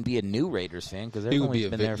Vegas, he wouldn't be a new Raiders fan because they've only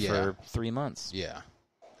been there for 3 months. Yeah.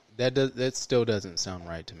 That still doesn't sound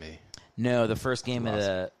right to me. No, the first game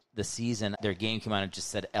of the season, their game came out and just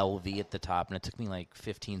said LV at the top, and it took me like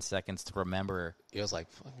 15 seconds to remember. It was like,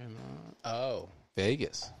 fucking,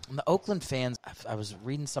 Vegas. And the Oakland fans, I was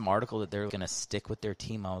reading some article that they're going to stick with their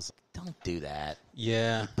team. I was like, don't do that.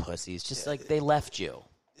 Yeah. You pussies. Just like they left you.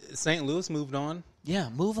 St. Louis moved on. Yeah,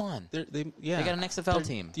 move on. They got an XFL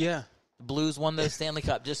team. Yeah. The Blues won the Stanley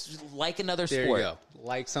Cup. Just like another sport. There you go.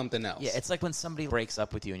 Like something else. Yeah, it's like when somebody breaks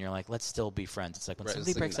up with you and you're like, let's still be friends. It's like when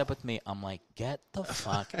somebody breaks up with me, I'm like, get the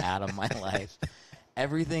fuck out of my life.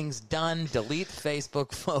 Everything's done. Delete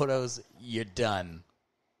Facebook photos. You're done.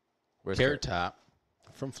 Where's Carrot Top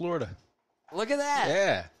from Florida. Look at that.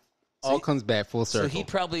 Yeah. All comes back full circle. So he'd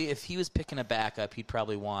probably, if he was picking a backup, he'd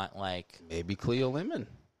probably want like maybe Cleo Lemon.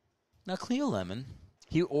 No, Cleo Lemon.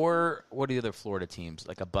 Or what are the other Florida teams?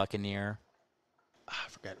 Like a Buccaneer. I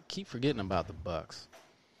forgot. Keep forgetting about the Bucks.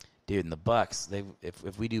 Dude, and the Bucks,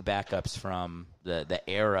 if we do backups from the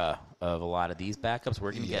era of a lot of these backups,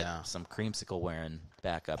 we're gonna get some creamsicle wearing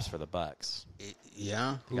backups for the Bucks.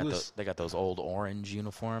 Yeah, they got those old orange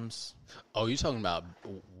uniforms. Oh, you're talking about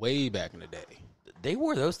way back in the day. They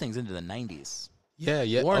wore those things into the 90s. Yeah.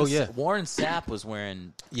 Warren Sapp was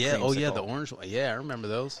wearing creamsicle. The orange one. Yeah, I remember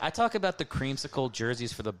those. I talk about the creamsicle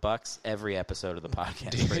jerseys for the Bucks every episode of the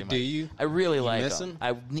podcast. Pretty much. Do you? I really like miss them.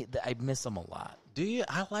 I miss them a lot. Do you?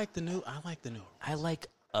 I like the new. I like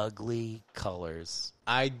ugly colors.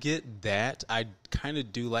 I get that. I kind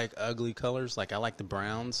of do like ugly colors. Like I like the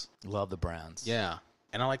Browns. Love the Browns. Yeah,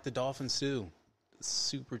 and I like the Dolphins too.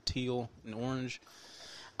 Super teal and orange.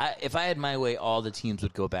 If I had my way, all the teams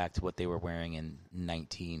would go back to what they were wearing in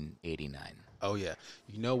 1989. Oh, yeah.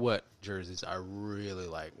 You know what jerseys I really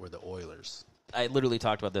like were the Oilers. I literally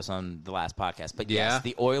talked about this on the last podcast. But yes,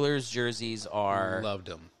 the Oilers jerseys are... Loved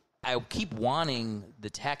them. I keep wanting the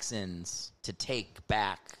Texans to take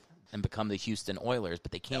back and become the Houston Oilers,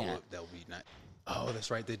 but they can't. That would be nice. Oh, that's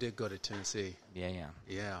right. They did go to Tennessee. Yeah.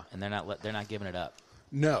 Yeah. And they're not giving it up.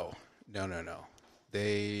 No.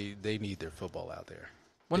 They need their football out there.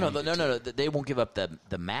 Well, no. They won't give up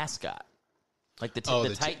the mascot. Like the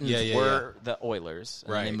Titans were the Oilers,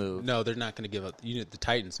 and they moved. No, they're not going to give up. The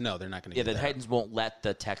Titans. No, they're not going to. Yeah, the Titans won't let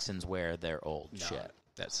the Texans wear their old shit.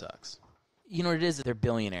 That sucks. You know what it is? They're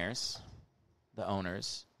billionaires, the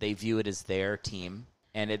owners. They view it as their team.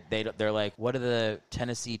 And they're like, what do the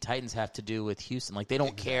Tennessee Titans have to do with Houston? Like, they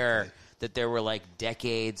don't care that there were, like,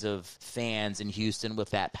 decades of fans in Houston with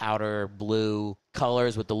that powder blue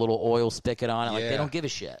colors with the little oil spigot on it. Like, they don't give a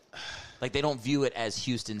shit. Like, they don't view it as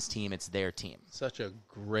Houston's team. It's their team. Such a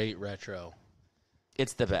great retro.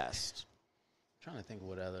 It's the best. I'm trying to think of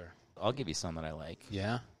what other. I'll give you some that I like.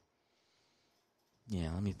 Yeah? Yeah,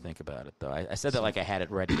 let me think about it, though. I said that like I had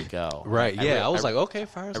it ready to go. Right, I was like, okay,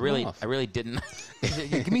 fire some off. I really didn't.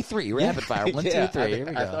 Give me 3. Rapid fire. 1, 2, 3. Here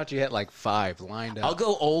we go. I thought you had like 5 lined up. I'll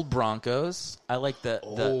go old Broncos. I like the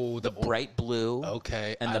bright blue.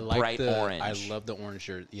 Okay. And the bright orange. I love the orange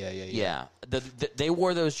shirt. Yeah. Yeah. They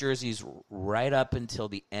wore those jerseys right up until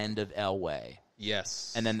the end of Elway.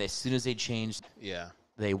 Yes. And then as soon as they changed, yeah,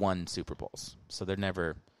 they won Super Bowls. So they're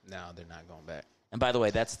never. No, they're not going back. And by the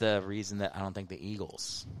way, that's the reason that I don't think the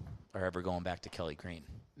Eagles are ever going back to Kelly Green.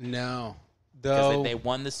 No. Because they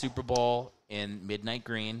won the Super Bowl in midnight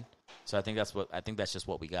green. So I think that's just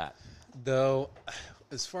what we got. Though,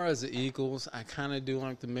 as far as the Eagles, I kind of do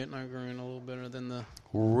like the midnight green a little better than the.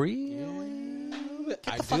 Really? Get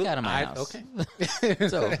the fuck out of my house. Okay.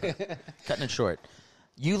 So, cutting it short.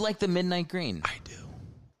 You like the midnight green? I do.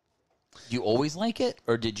 You always like it?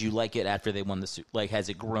 Or did you like it after they won the Super? Like, has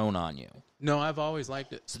it grown on you? No, I've always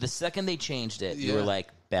liked it. So the second they changed it, you were like,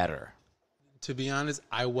 better. To be honest,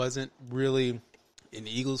 I wasn't really an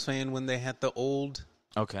Eagles fan when they had the older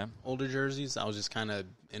jerseys. I was just kind of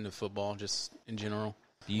into football, just in general.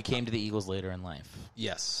 You came to the Eagles later in life.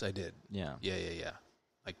 Yes, I did. Yeah. Yeah.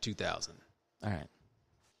 Like 2000. All right.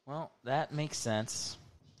 Well, that makes sense.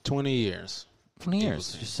 20 years. 20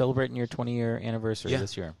 years. You're celebrating your 20-year anniversary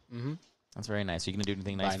this year. Mm-hmm. That's very nice. Are you going to do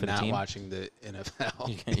anything nice for the team? By not watching the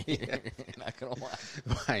NFL. You're not going to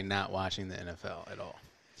watch. By not watching the NFL at all.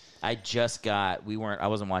 I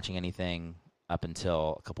wasn't watching anything up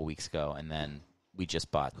until a couple weeks ago, and then we just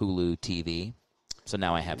bought Hulu TV. So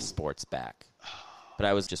now I have sports back. But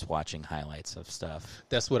I was just watching highlights of stuff.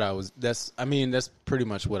 That's pretty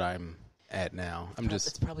much what I'm at now.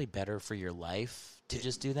 It's probably better for your life to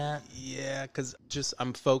just do that. Yeah, because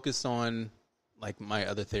I'm focused on like my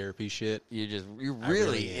other therapy shit. You're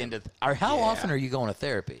really into. How often are you going to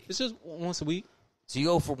therapy? It's just once a week. So you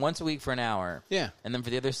go for once a week for an hour. Yeah, and then for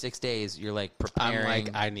the other 6 days, you're like preparing. I'm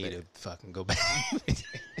like, I need to fucking go back.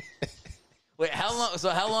 Wait, how long? So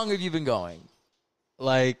how long have you been going?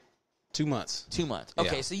 Like 2 months. 2 months.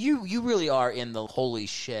 Okay, so you really are in the holy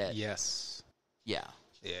shit. Yes. Yeah.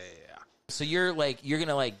 Yeah. So you're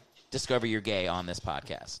gonna discover you're gay on this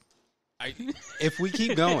podcast. If we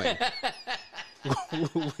keep going.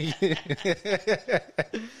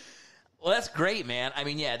 Well, that's great, man. I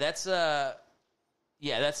mean, that's an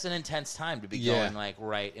intense time to be going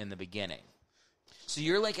right in the beginning. So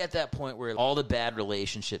you're like at that point where all the bad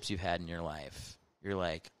relationships you've had in your life, you're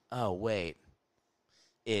like, oh wait,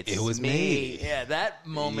 it was me. Yeah, that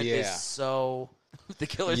moment is so the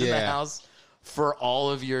killer's in the house for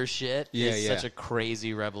all of your shit is such a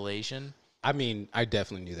crazy revelation. I mean, I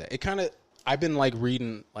definitely knew that. I've been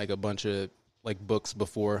reading a bunch of books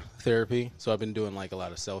before therapy, so I've been doing a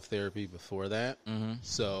lot of self-therapy before that. Mm-hmm.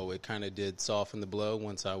 So it kind of did soften the blow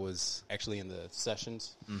once I was actually in the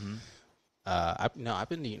sessions. Mm-hmm. I've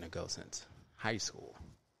been needing to go since high school.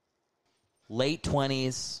 Late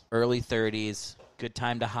 20s, early 30s, good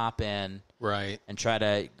time to hop in, right, and try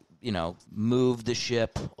to move the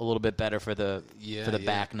ship a little bit better for the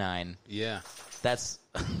back nine. Yeah, that's.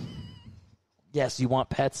 Yes, you want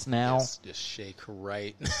pets now? Yes, just shake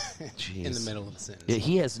right in the middle of the sentence. Yeah,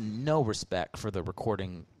 he has no respect for the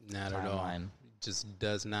recording Not timeline. at all. Just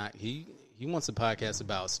does not. He wants a podcast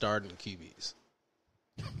about starting QBs.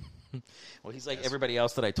 Well, he's like everybody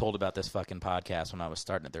else that I told about this fucking podcast when I was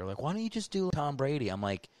starting it. They were like, why don't you just do Tom Brady? I'm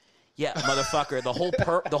like, yeah, motherfucker. The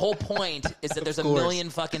whole point is that there's a million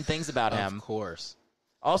fucking things about him. Of course.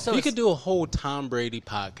 Also, you could do a whole Tom Brady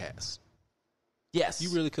podcast. Yes. You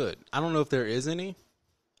really could. I don't know if there is any,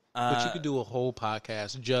 but you could do a whole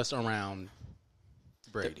podcast just around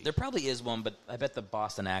Brady. There probably is one, but I bet the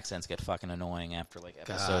Boston accents get fucking annoying after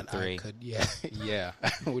episode 3. Yeah,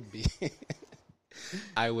 I would be.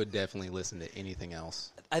 I would definitely listen to anything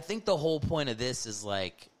else. I think the whole point of this is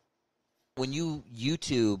when you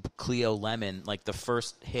YouTube Cleo Lemon, the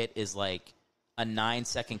first hit is a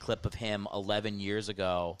 9-second clip of him 11 years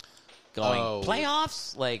ago. Going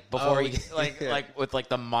playoffs before he with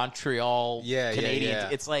the Montreal Canadiens. Yeah.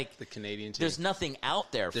 It's the Canadian team. There's nothing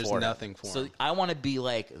out there there's for nothing him. for so him. I want to be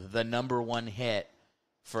the number one hit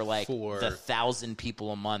for like the 1,000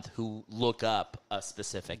 people a month who look up a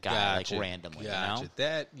specific guy like randomly. Gotcha. You know?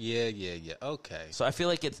 That yeah. Okay. So I feel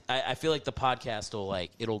like I feel like the podcast will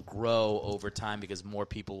it'll grow over time because more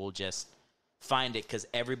people will just find it because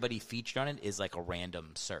everybody featured on it is like a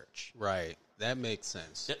random search. Right. That makes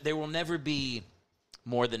sense. There will never be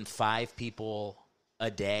more than 5 people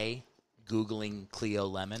a day Googling Cleo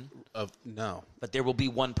Lemon. No. But there will be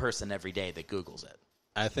one person every day that Googles it.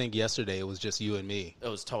 I think yesterday it was just you and me. It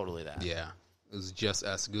was totally that. Yeah. It was just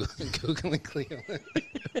us Googling Cleo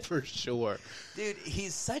for sure. Dude,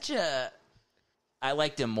 he's such a... I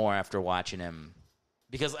liked him more after watching him.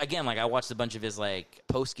 Because, again, I watched a bunch of his,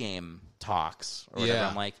 post-game talks or whatever. Yeah.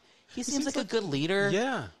 I'm like, he seems like a good leader.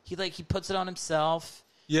 Yeah. He puts it on himself.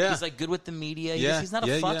 Yeah. He's, good with the media. He's not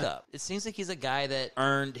a fuck-up. It seems like he's a guy that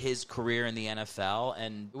earned his career in the NFL,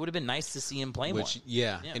 and it would have been nice to see him play more.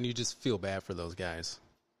 Yeah, and you just feel bad for those guys.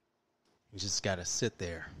 You just got to sit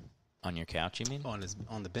there. On your couch, you mean?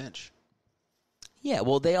 On the bench. Yeah,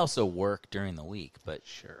 well, they also work during the week, but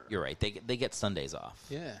Sure. You're right. They get Sundays off.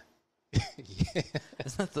 Yeah.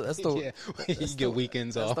 Yeah. You get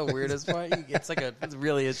weekends off. That's the weirdest part.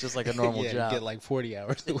 It's just like a normal job. You get like 40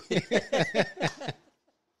 hours a week.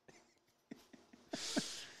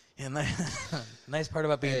 And the nice part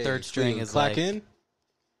about being third string is clock in.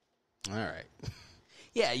 All right.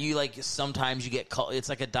 Yeah, you sometimes you get call. It's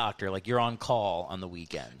like a doctor. You're on call on the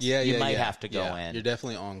weekends. Yeah, you might have to go in. You're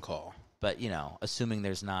definitely on call. But assuming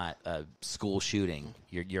there's not a school shooting,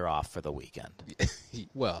 you're off for the weekend.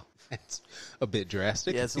 Well, that's a bit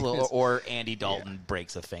drastic. Yeah, it's a little. Or Andy Dalton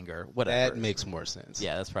breaks a finger. Whatever. That makes more sense.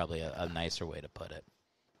 Yeah, that's probably a nicer way to put it.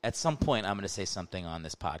 At some point, I'm going to say something on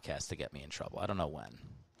this podcast to get me in trouble. I don't know when.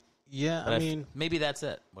 Yeah, but maybe that's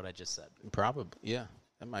it. What I just said. Probably. Yeah,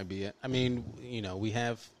 that might be it. I mean,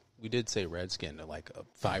 we did say Redskin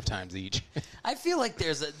 5 times each. I feel like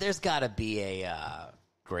there's got to be a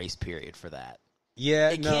grace period for that.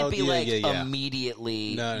 Yeah, it can't be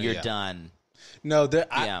immediately you're done. No,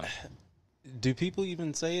 do people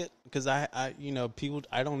even say it? Because I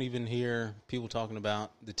don't even hear people talking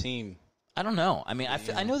about the team. I don't know. I mean,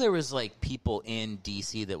 I know there was people in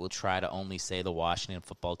DC that will try to only say the Washington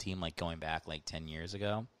football team going back 10 years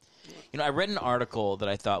ago. I read an article that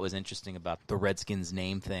I thought was interesting about the Redskins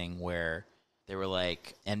name thing where they were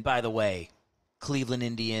and by the way, Cleveland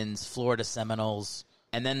Indians, Florida Seminoles.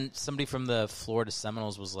 And then somebody from the Florida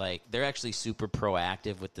Seminoles was they're actually super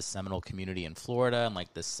proactive with the Seminole community in Florida. And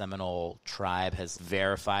the Seminole tribe has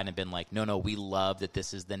verified and been no, we love that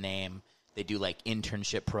this is the name. They do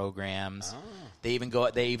internship programs. Oh.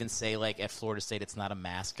 They even say at Florida State, it's not a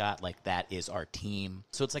mascot. That is our team.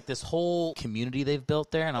 So it's this whole community they've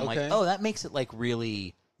built there. And I'm oh, that makes it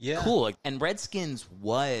really cool. And Redskins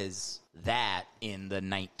was that in the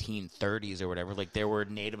 1930s or whatever. There were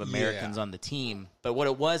Native Americans on the team. But what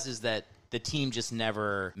it was is that the team just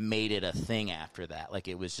never made it a thing after that.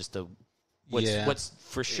 It was just what's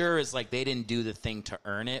for sure is they didn't do the thing to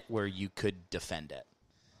earn it where you could defend it.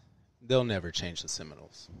 They'll never change the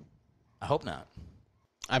Seminoles. I hope not.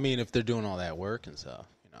 I mean, if they're doing all that work and stuff,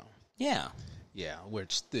 Yeah. Yeah,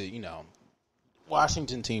 which the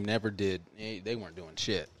Washington team never did. They weren't doing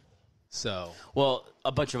shit. So, well,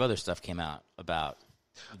 a bunch of other stuff came out about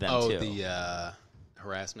them too. Oh, the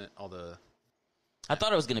harassment, all the. I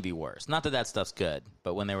thought it was going to be worse. Not that stuff's good,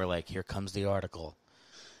 but when they were "Here comes the article,"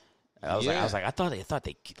 I was like, I thought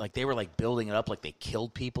they were building it up they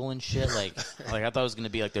killed people and shit. I thought it was going to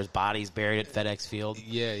be there's bodies buried at FedEx Field.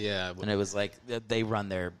 Yeah. And it was they run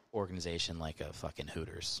their organization like a fucking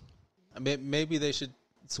Hooters. I mean, maybe they should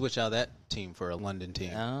switch out that team for a London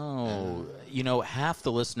team. Oh, half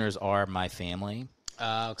the listeners are my family.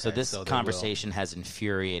 Okay. So this conversation has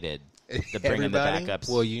infuriated the bringing the backups.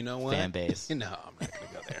 Well, you know what? Fan base. No, I'm not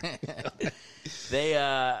going to go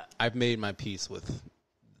there. I've made my peace with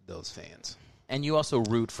those fans. And you also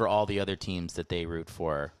root for all the other teams that they root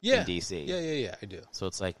for in DC. Yeah, I do. So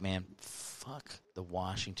it's man, fuck the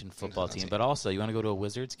Washington football team. But also, you want to go to a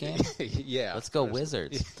Wizards game? Yeah. Let's go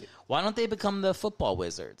Wizards. Why don't they become the football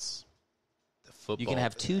Wizards? You can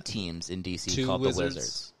have 2 teams in DC called the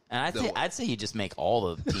Wizards. And I'd say you just make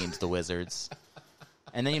all the teams the Wizards.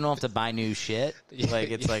 And then you don't have to buy new shit.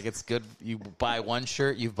 It's good. You buy one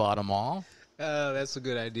shirt, you've bought them all. That's a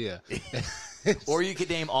good idea. Or you could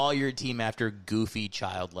name all your team after goofy,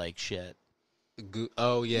 childlike shit.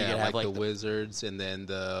 Oh, yeah, the Wizards and then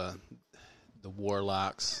the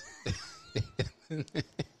Warlocks.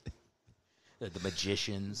 The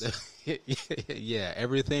Magicians. Yeah,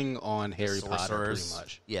 everything on Harry Potter, pretty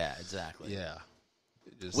much. Yeah, exactly. Yeah.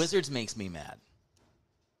 Wizards makes me mad.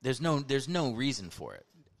 There's no reason for it.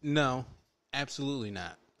 No. Absolutely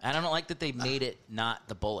not. I don't like that they made it not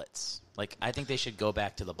the bullets. Like, I think they should go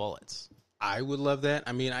back to the bullets. I would love that.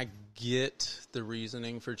 I mean, I get the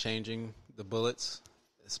reasoning for changing the bullets,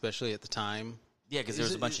 especially at the time. Yeah, because there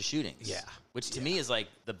was a bunch of shootings. Yeah. Which to me is like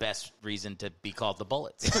the best reason to be called the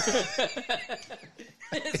Bullets.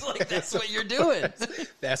 It's like, that's what you're doing.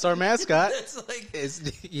 That's our mascot.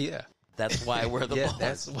 Yeah. That's why we're the Bullets.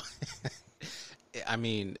 That's why. I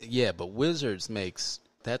mean, yeah, but Wizards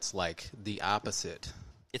that's like the opposite.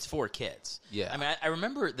 It's for kids. Yeah. I mean, I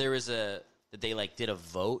remember there was that they like did a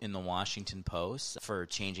vote in the Washington Post for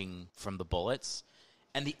changing from the Bullets.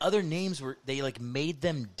 And the other names they like made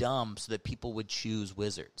them dumb so that people would choose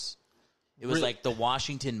Wizards. It was like the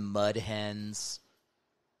Washington Mud Hens,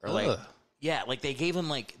 or like like they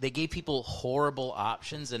gave people horrible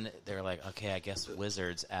options, and they're like, okay, I guess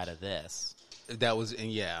Wizards out of this. That was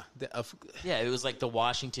yeah, it was like the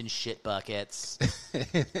Washington Shit Buckets.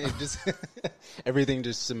 Just everything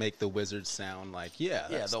just to make the Wizards sound like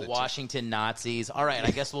the Washington Nazis. All right,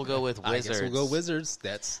 I guess we'll go with Wizards. I guess we'll go Wizards.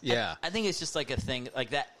 That's I think it's just like a thing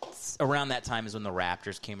like that. Around that time is when the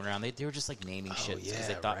Raptors came around. They were just like naming shit because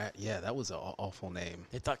they thought that was an awful name.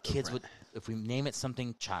 They thought kids would, if we name it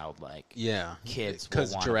something childlike. Yeah, kids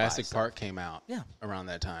because Jurassic Park came out. Yeah. Around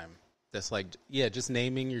that time. That's like, just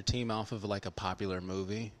naming your team off of like a popular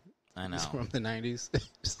movie. I know. From the 90s.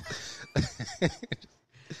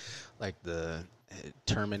 Like the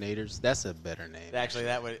Terminators. That's a better name. Actually,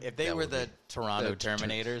 that would, if they were the Toronto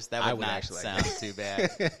Terminators, that would not sound too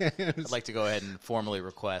bad. I'd like to go ahead and formally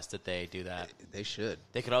request that they do that. They should.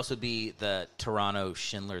 They could also be the Toronto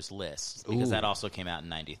Schindler's List, because that also came out in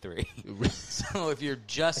 93. So if you're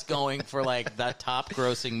just going for like the top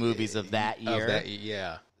grossing movies of that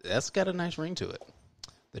year. That's got a nice ring to it.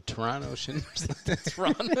 The Toronto Schindler's List.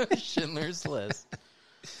 Toronto Schindler's List.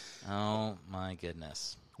 Oh, my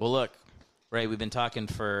goodness. Well, look, Ray, we've been talking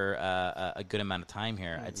for a good amount of time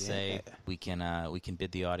here. I'd say we can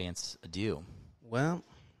bid the audience adieu. Well,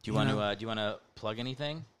 do you want to plug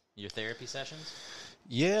anything? Your therapy sessions?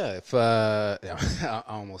 Yeah, if I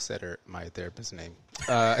almost said my therapist's name.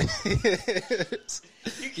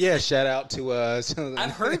 Yeah, shout out to.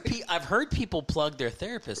 I've heard people plug their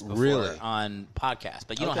therapist before on podcasts,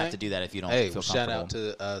 but you don't have to do that if you don't feel comfortable. Shout out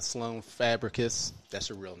to Sloan Fabricus. That's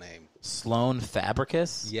her real name. Sloan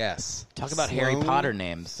Fabricus? Yes. Talk about Harry Potter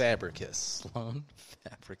names. Fabricus. Sloan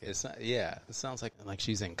Fabricus. It's not, it sounds like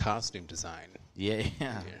she's in costume design. Yeah.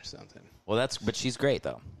 Or something. Well, but she's great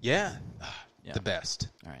though. Yeah. The best.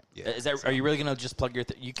 All right. Yeah. Are you really going to just plug your?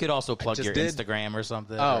 You could also plug your Instagram or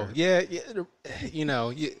something. Oh, yeah. You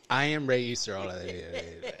know, I am Ray Easter. All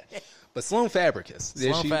that. But Sloan Fabricus.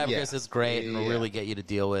 Sloan Fabricus is great and will really get you to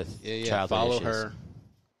deal with childhood Follow issues. her.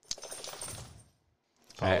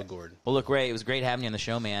 Follow Gordon. Well, look, Ray, it was great having you on the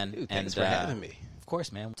show, man. Dude, thanks for having me. Of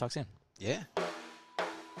course, man. We'll talk soon. Yeah.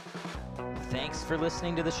 Thanks for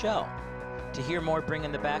listening to the show. To hear more Bring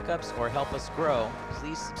in the Backups or help us grow,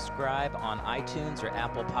 please subscribe on iTunes or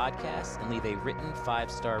Apple Podcasts and leave a written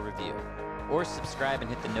 5-star review. Or subscribe and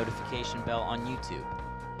hit the notification bell on YouTube.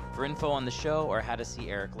 For info on the show or how to see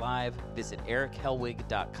Erick live, visit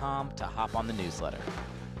erickhellwig.com to hop on the newsletter.